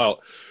gonna fall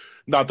out.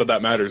 Not that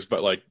that matters,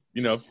 but like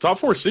top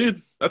 4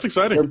 seed. That's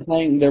exciting.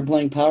 They're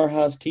playing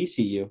powerhouse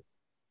TCU.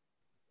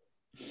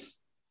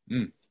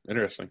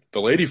 Interesting. The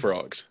Lady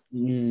Frogs.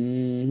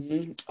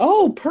 Mm-hmm.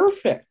 Oh,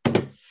 perfect.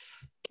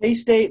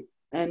 K-State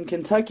and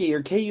Kentucky,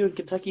 or KU and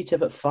Kentucky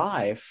tip at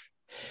 5.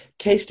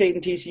 K-State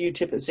and TCU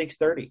tip at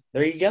 6:30.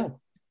 There you go.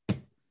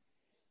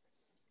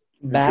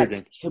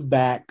 Intriguing.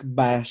 Back-to-back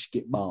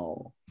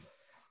basketball.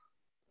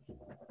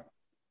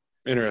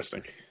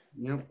 Interesting.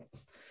 Yep.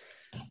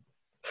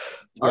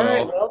 All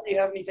right. Well, do you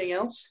have anything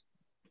else?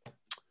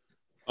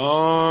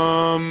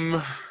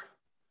 I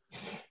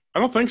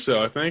don't think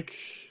so. I think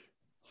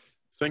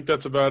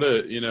that's about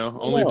it.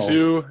 Only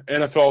 2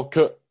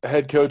 NFL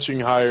head coaching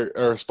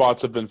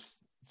spots have been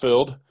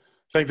filled. I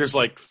think there's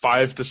like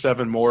 5 to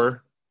 7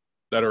 more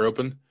that are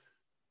open.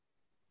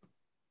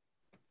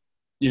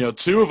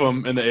 2 of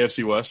them in the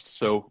AFC West.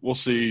 So we'll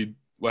see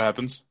what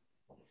happens.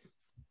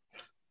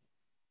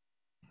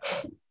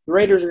 The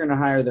Raiders are going to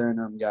hire their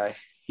interim guy.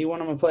 He won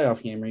them a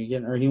playoff game. Are you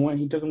getting? Or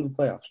he took them to the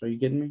playoffs. Are you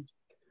kidding me?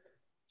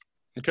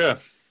 Okay.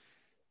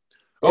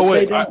 Oh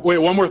wait,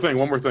 one more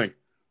thing.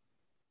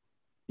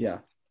 Yeah.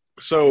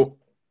 So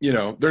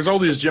there's all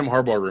these Jim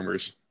Harbaugh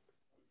rumors.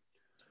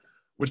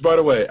 Which, by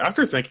the way,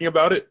 after thinking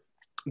about it,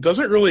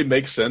 doesn't really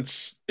make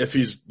sense if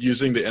he's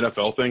using the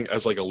NFL thing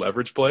as like a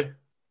leverage play.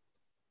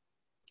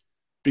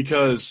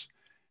 Because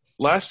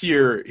last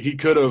year he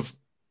could have,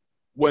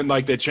 when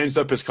like they changed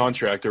up his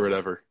contract or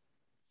whatever,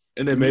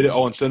 and they made it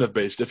all incentive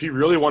based. If he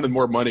really wanted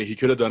more money, he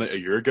could have done it a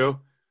year ago.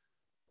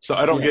 So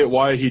I don't get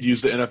why he'd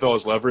use the NFL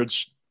as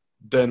leverage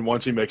then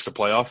once he makes the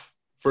playoff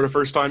for the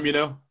first time,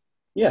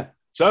 Yeah.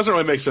 So that doesn't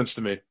really make sense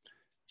to me.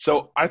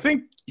 So I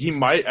think he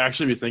might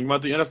actually be thinking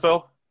about the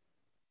NFL.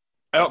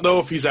 I don't know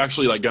if he's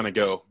actually like going to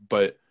go,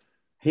 but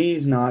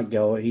he's not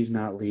going. He's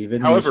not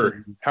leaving.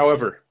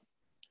 However,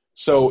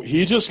 so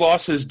he just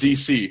lost his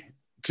DC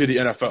to the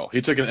NFL.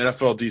 He took an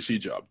NFL DC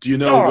job. Do you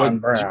know Don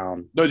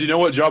Brown? No, do you know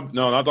what job?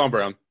 No, not Don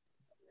Brown.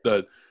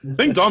 I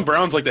think Don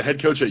Brown's like the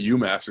head coach at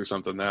UMass or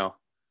something now.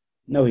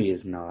 No, he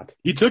is not.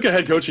 He took a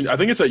head coaching. I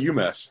think it's at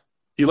UMass.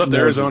 He left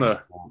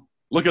Arizona.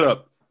 Look it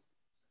up.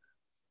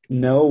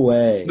 No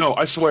way. No,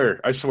 I swear.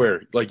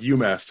 Like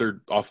UMass,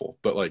 they're awful,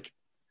 but like,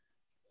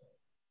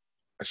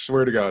 I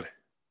swear to God.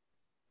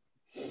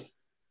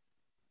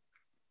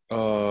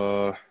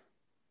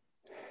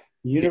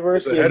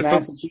 University of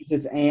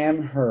Massachusetts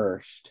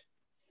Amherst.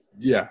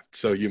 Yeah,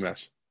 so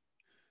UMass.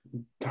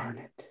 Darn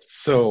it.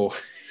 So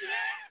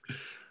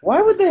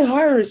why would they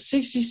hire a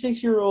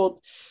 66-year-old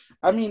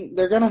I mean,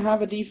 they're going to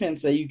have a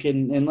defense that you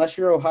can, unless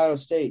you're Ohio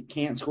State,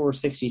 can't score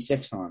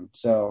 66 on.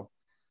 So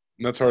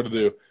That's hard to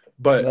do.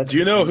 But that's do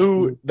you know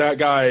who that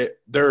guy,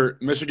 they're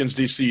Michigan's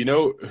DC, you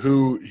know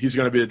who he's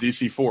going to be a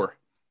DC for?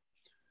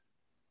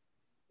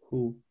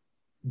 who?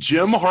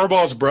 Jim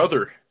Harbaugh's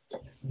brother.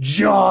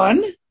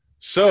 John?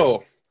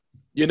 So,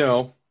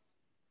 I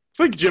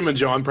think Jim and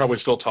John probably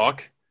still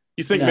talk.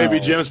 You think maybe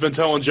No, Jim's been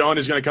telling John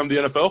he's going to come to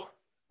the NFL?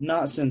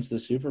 not since the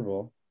Super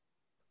Bowl.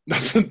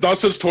 Not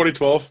since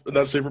 2012,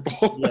 that Super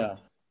Bowl. Yeah,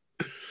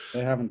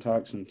 they haven't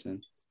talked since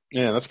then.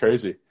 Yeah, that's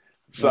crazy.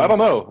 So Yeah. I don't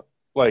know.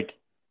 Like,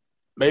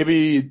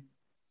 maybe,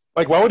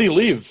 like, why would he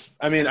leave?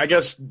 I mean, I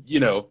guess,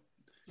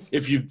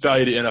 if you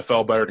value the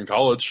NFL better than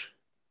college,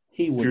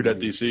 He if would you're at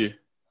leave. DC.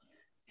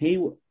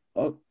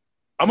 Oh,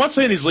 I'm not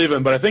saying he's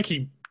leaving, but I think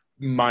he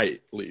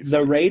might leave.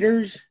 the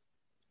Raiders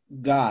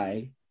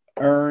guy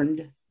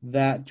earned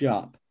that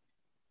job.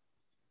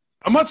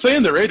 I'm not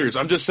saying the Raiders.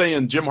 I'm just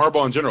saying Jim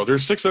Harbaugh in general.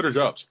 There's 6 other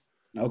jobs.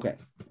 Okay.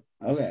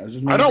 I was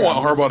just I don't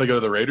want Harbaugh to go to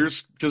the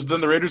Raiders because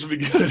then the Raiders would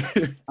be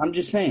good. I'm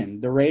just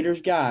saying the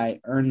Raiders guy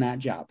earned that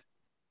job.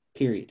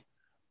 Period.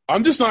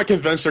 I'm just not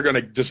convinced they're going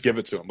to just give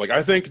it to him. Like,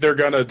 I think they're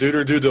going to do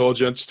their due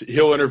diligence.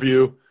 He'll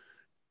interview.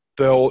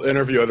 They'll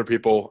interview other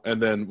people,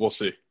 and then we'll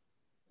see.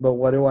 But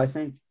what do I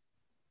think?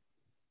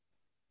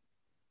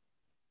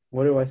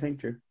 What do I think,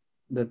 Drew?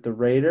 That the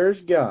Raiders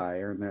guy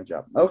earned that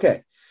job.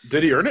 Okay.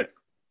 Did he earn it?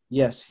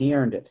 Yes, he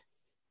earned it.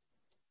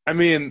 I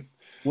mean,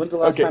 When's the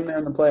last okay, time they're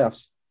in the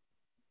playoffs?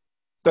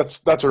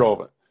 that's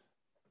irrelevant.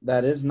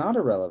 That is not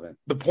irrelevant.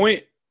 The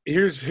point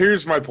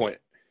here's my point.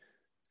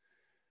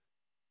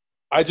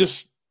 I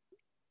just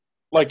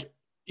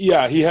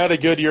yeah, he had a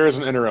good year as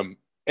an interim,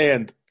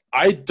 and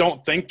I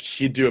don't think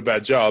he'd do a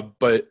bad job,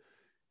 but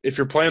if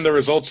you're playing the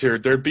results here,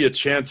 there'd be a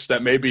chance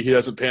that maybe he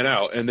doesn't pan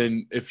out. And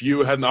then if you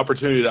had an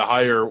opportunity to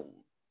hire,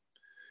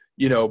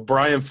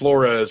 Brian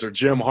Flores or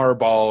Jim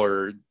Harbaugh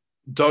or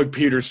Doug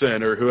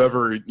Peterson or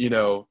whoever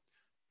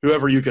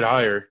you could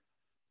hire,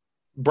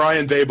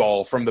 Brian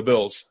Daboll from the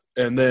Bills,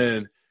 and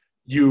then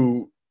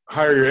you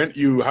hire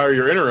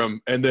your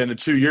interim, and then in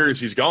 2 years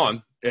he's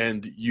gone,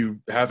 and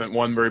you haven't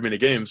won very many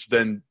games.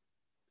 Then,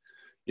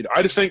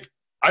 I just think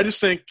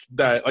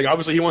that, like,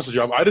 obviously he wants a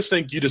job. I just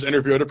think you just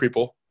interview other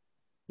people,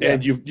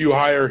 and you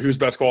hire who's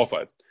best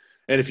qualified.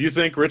 And if you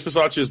think Rich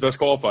Bisaccia is best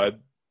qualified,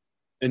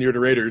 and you're the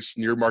Raiders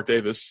and you're Mark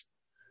Davis,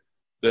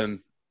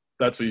 then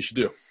that's what you should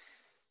do.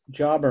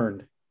 Job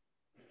earned.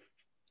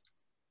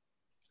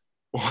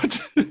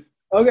 What?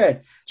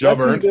 Okay. Job That's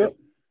gonna earned? do it.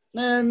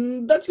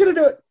 And that's going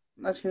to do it.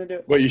 That's going to do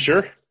it. Wait, you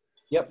sure?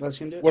 Yep, that's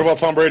going to do it. What about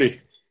Tom Brady?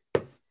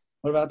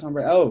 What about Tom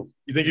Brady? Oh,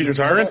 You think he's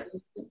retiring?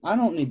 I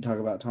don't need to talk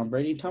about Tom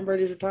Brady. Tom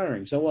Brady's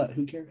retiring. So what?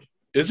 Who cares?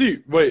 Is he?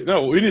 Wait,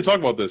 no, we need to talk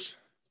about this.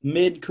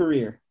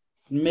 Mid-career.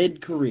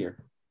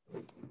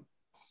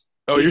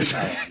 Oh, you're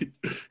saying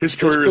his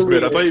career is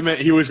mid. I thought you meant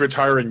he was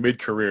retiring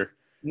mid-career.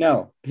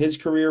 No, his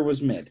career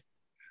was mid.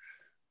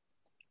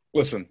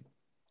 Listen,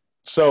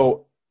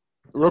 so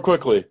real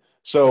quickly,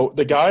 so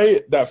the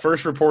guy that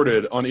first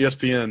reported on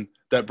ESPN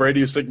that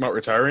Brady was thinking about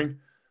retiring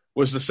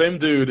was the same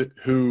dude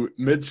who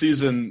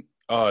mid-season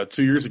 2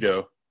 years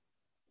ago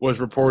was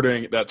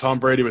reporting that Tom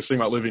Brady was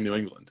thinking about leaving New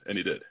England, and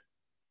he did.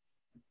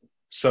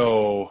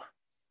 So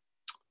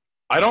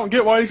I don't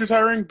get why he's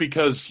retiring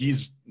because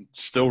he's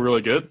still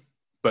really good,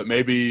 but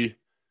maybe,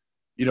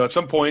 at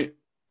some point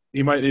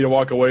he might need to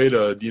walk away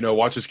to,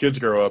 watch his kids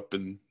grow up,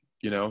 and,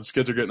 his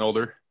kids are getting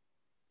older.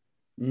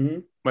 Mm-hmm.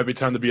 Might be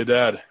time to be a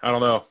dad. I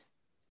don't know.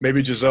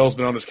 Maybe Giselle's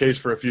been on this case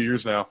for a few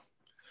years now.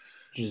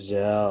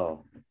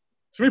 Giselle.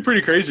 It's going to be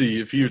pretty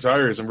crazy if he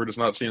retires and we're just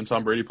not seeing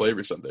Tom Brady play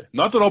every Sunday.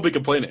 Not that I'll be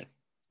complaining.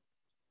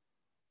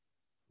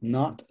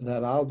 Not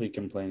that I'll be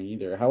complaining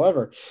either.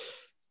 However,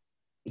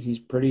 he's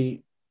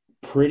pretty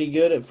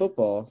good at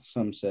football,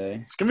 some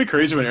say. It's going to be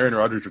crazy when Aaron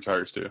Rodgers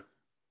retires, too.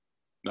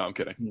 No, I'm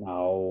kidding.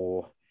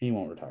 No, he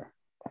won't retire.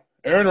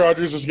 Aaron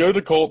Rodgers, just go to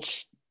the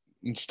Colts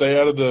and stay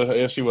out of the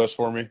AFC West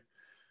for me.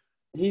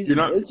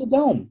 It's a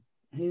dome.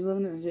 He's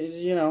living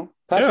in,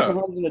 Patrick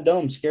Mahomes in a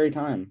dome, scary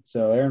time.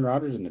 So Aaron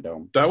Rodgers in the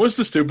dome. That was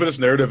the stupidest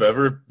narrative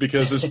ever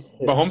because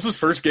Mahomes'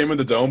 first game in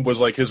the dome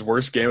was like his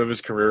worst game of his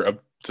career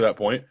up to that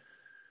point.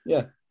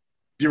 Yeah.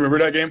 Do you remember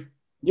that game?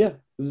 Yeah.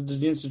 This is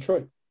against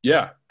Detroit.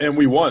 Yeah, and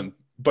we won,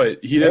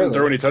 but he didn't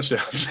throw any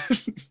touchdowns.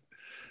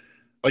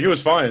 Like, it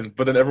was fine,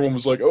 but then everyone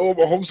was like, oh,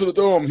 Mahomes in the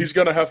dome, he's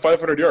going to have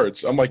 500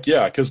 yards. I'm like,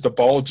 yeah, because the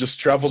ball just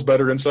travels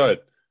better inside.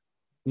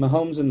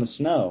 Mahomes in the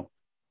snow.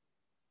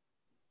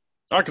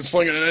 I can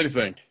sling it in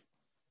anything.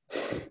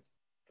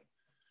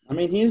 I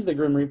mean, he is the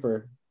Grim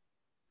Reaper.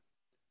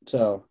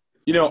 So.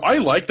 I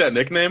like that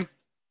nickname,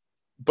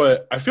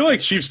 but I feel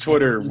like Chiefs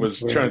Twitter was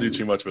trying to do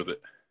too much with it.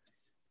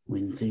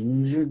 When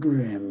things are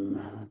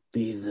grim,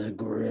 be the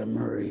Grim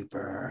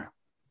Reaper.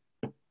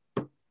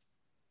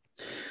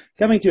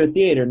 Coming to a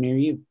theater near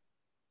you.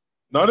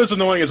 Not as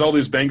annoying as all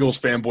these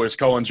Bengals fanboys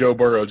calling Joe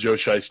Burrow Joe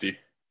Shiesty.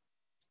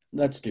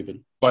 That's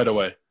stupid. By the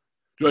way.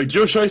 You're like,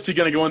 Joe Shiesty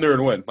going to go in there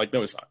and win. Like, no,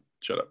 he's not.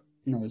 Shut up.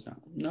 No, he's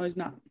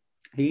not.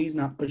 He's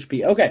not Push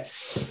P. Okay.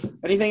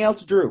 Anything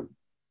else, Drew?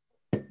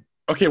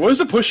 Okay, what does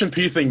the push and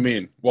P thing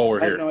mean while we're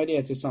I have here? no idea.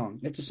 It's a song.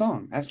 It's a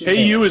song. Ask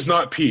Mateo. KU is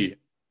not P,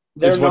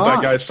 They're is what that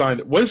not. guy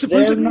signed. What does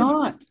They're it mean?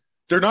 not.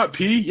 They're not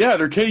P? Yeah,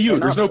 they're They're KU.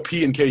 There's not. no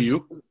P in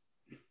KU.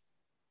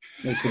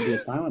 They could be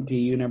a silent P.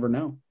 You never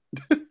know.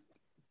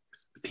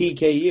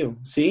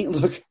 PKU. See,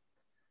 look.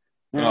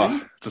 All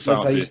right. Oh, it's a That's how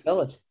silent you P.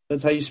 spell it.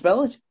 That's how you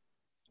spell it.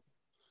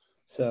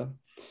 So,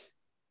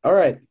 all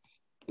right.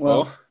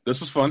 Well, Well, this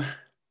was fun.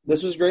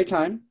 this was a great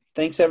time.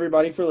 Thanks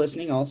everybody for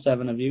listening, all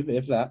 7 of you,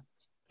 if that.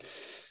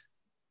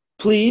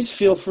 Please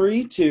feel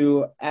free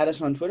to add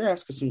us on Twitter,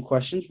 ask us some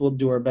questions. We'll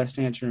do our best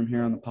to answer them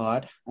here on the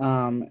pod.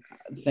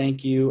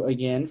 Thank you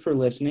again for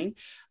listening.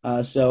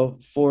 So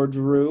for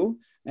Drew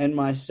and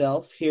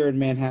myself here in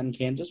Manhattan,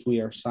 Kansas, we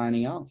are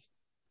signing off.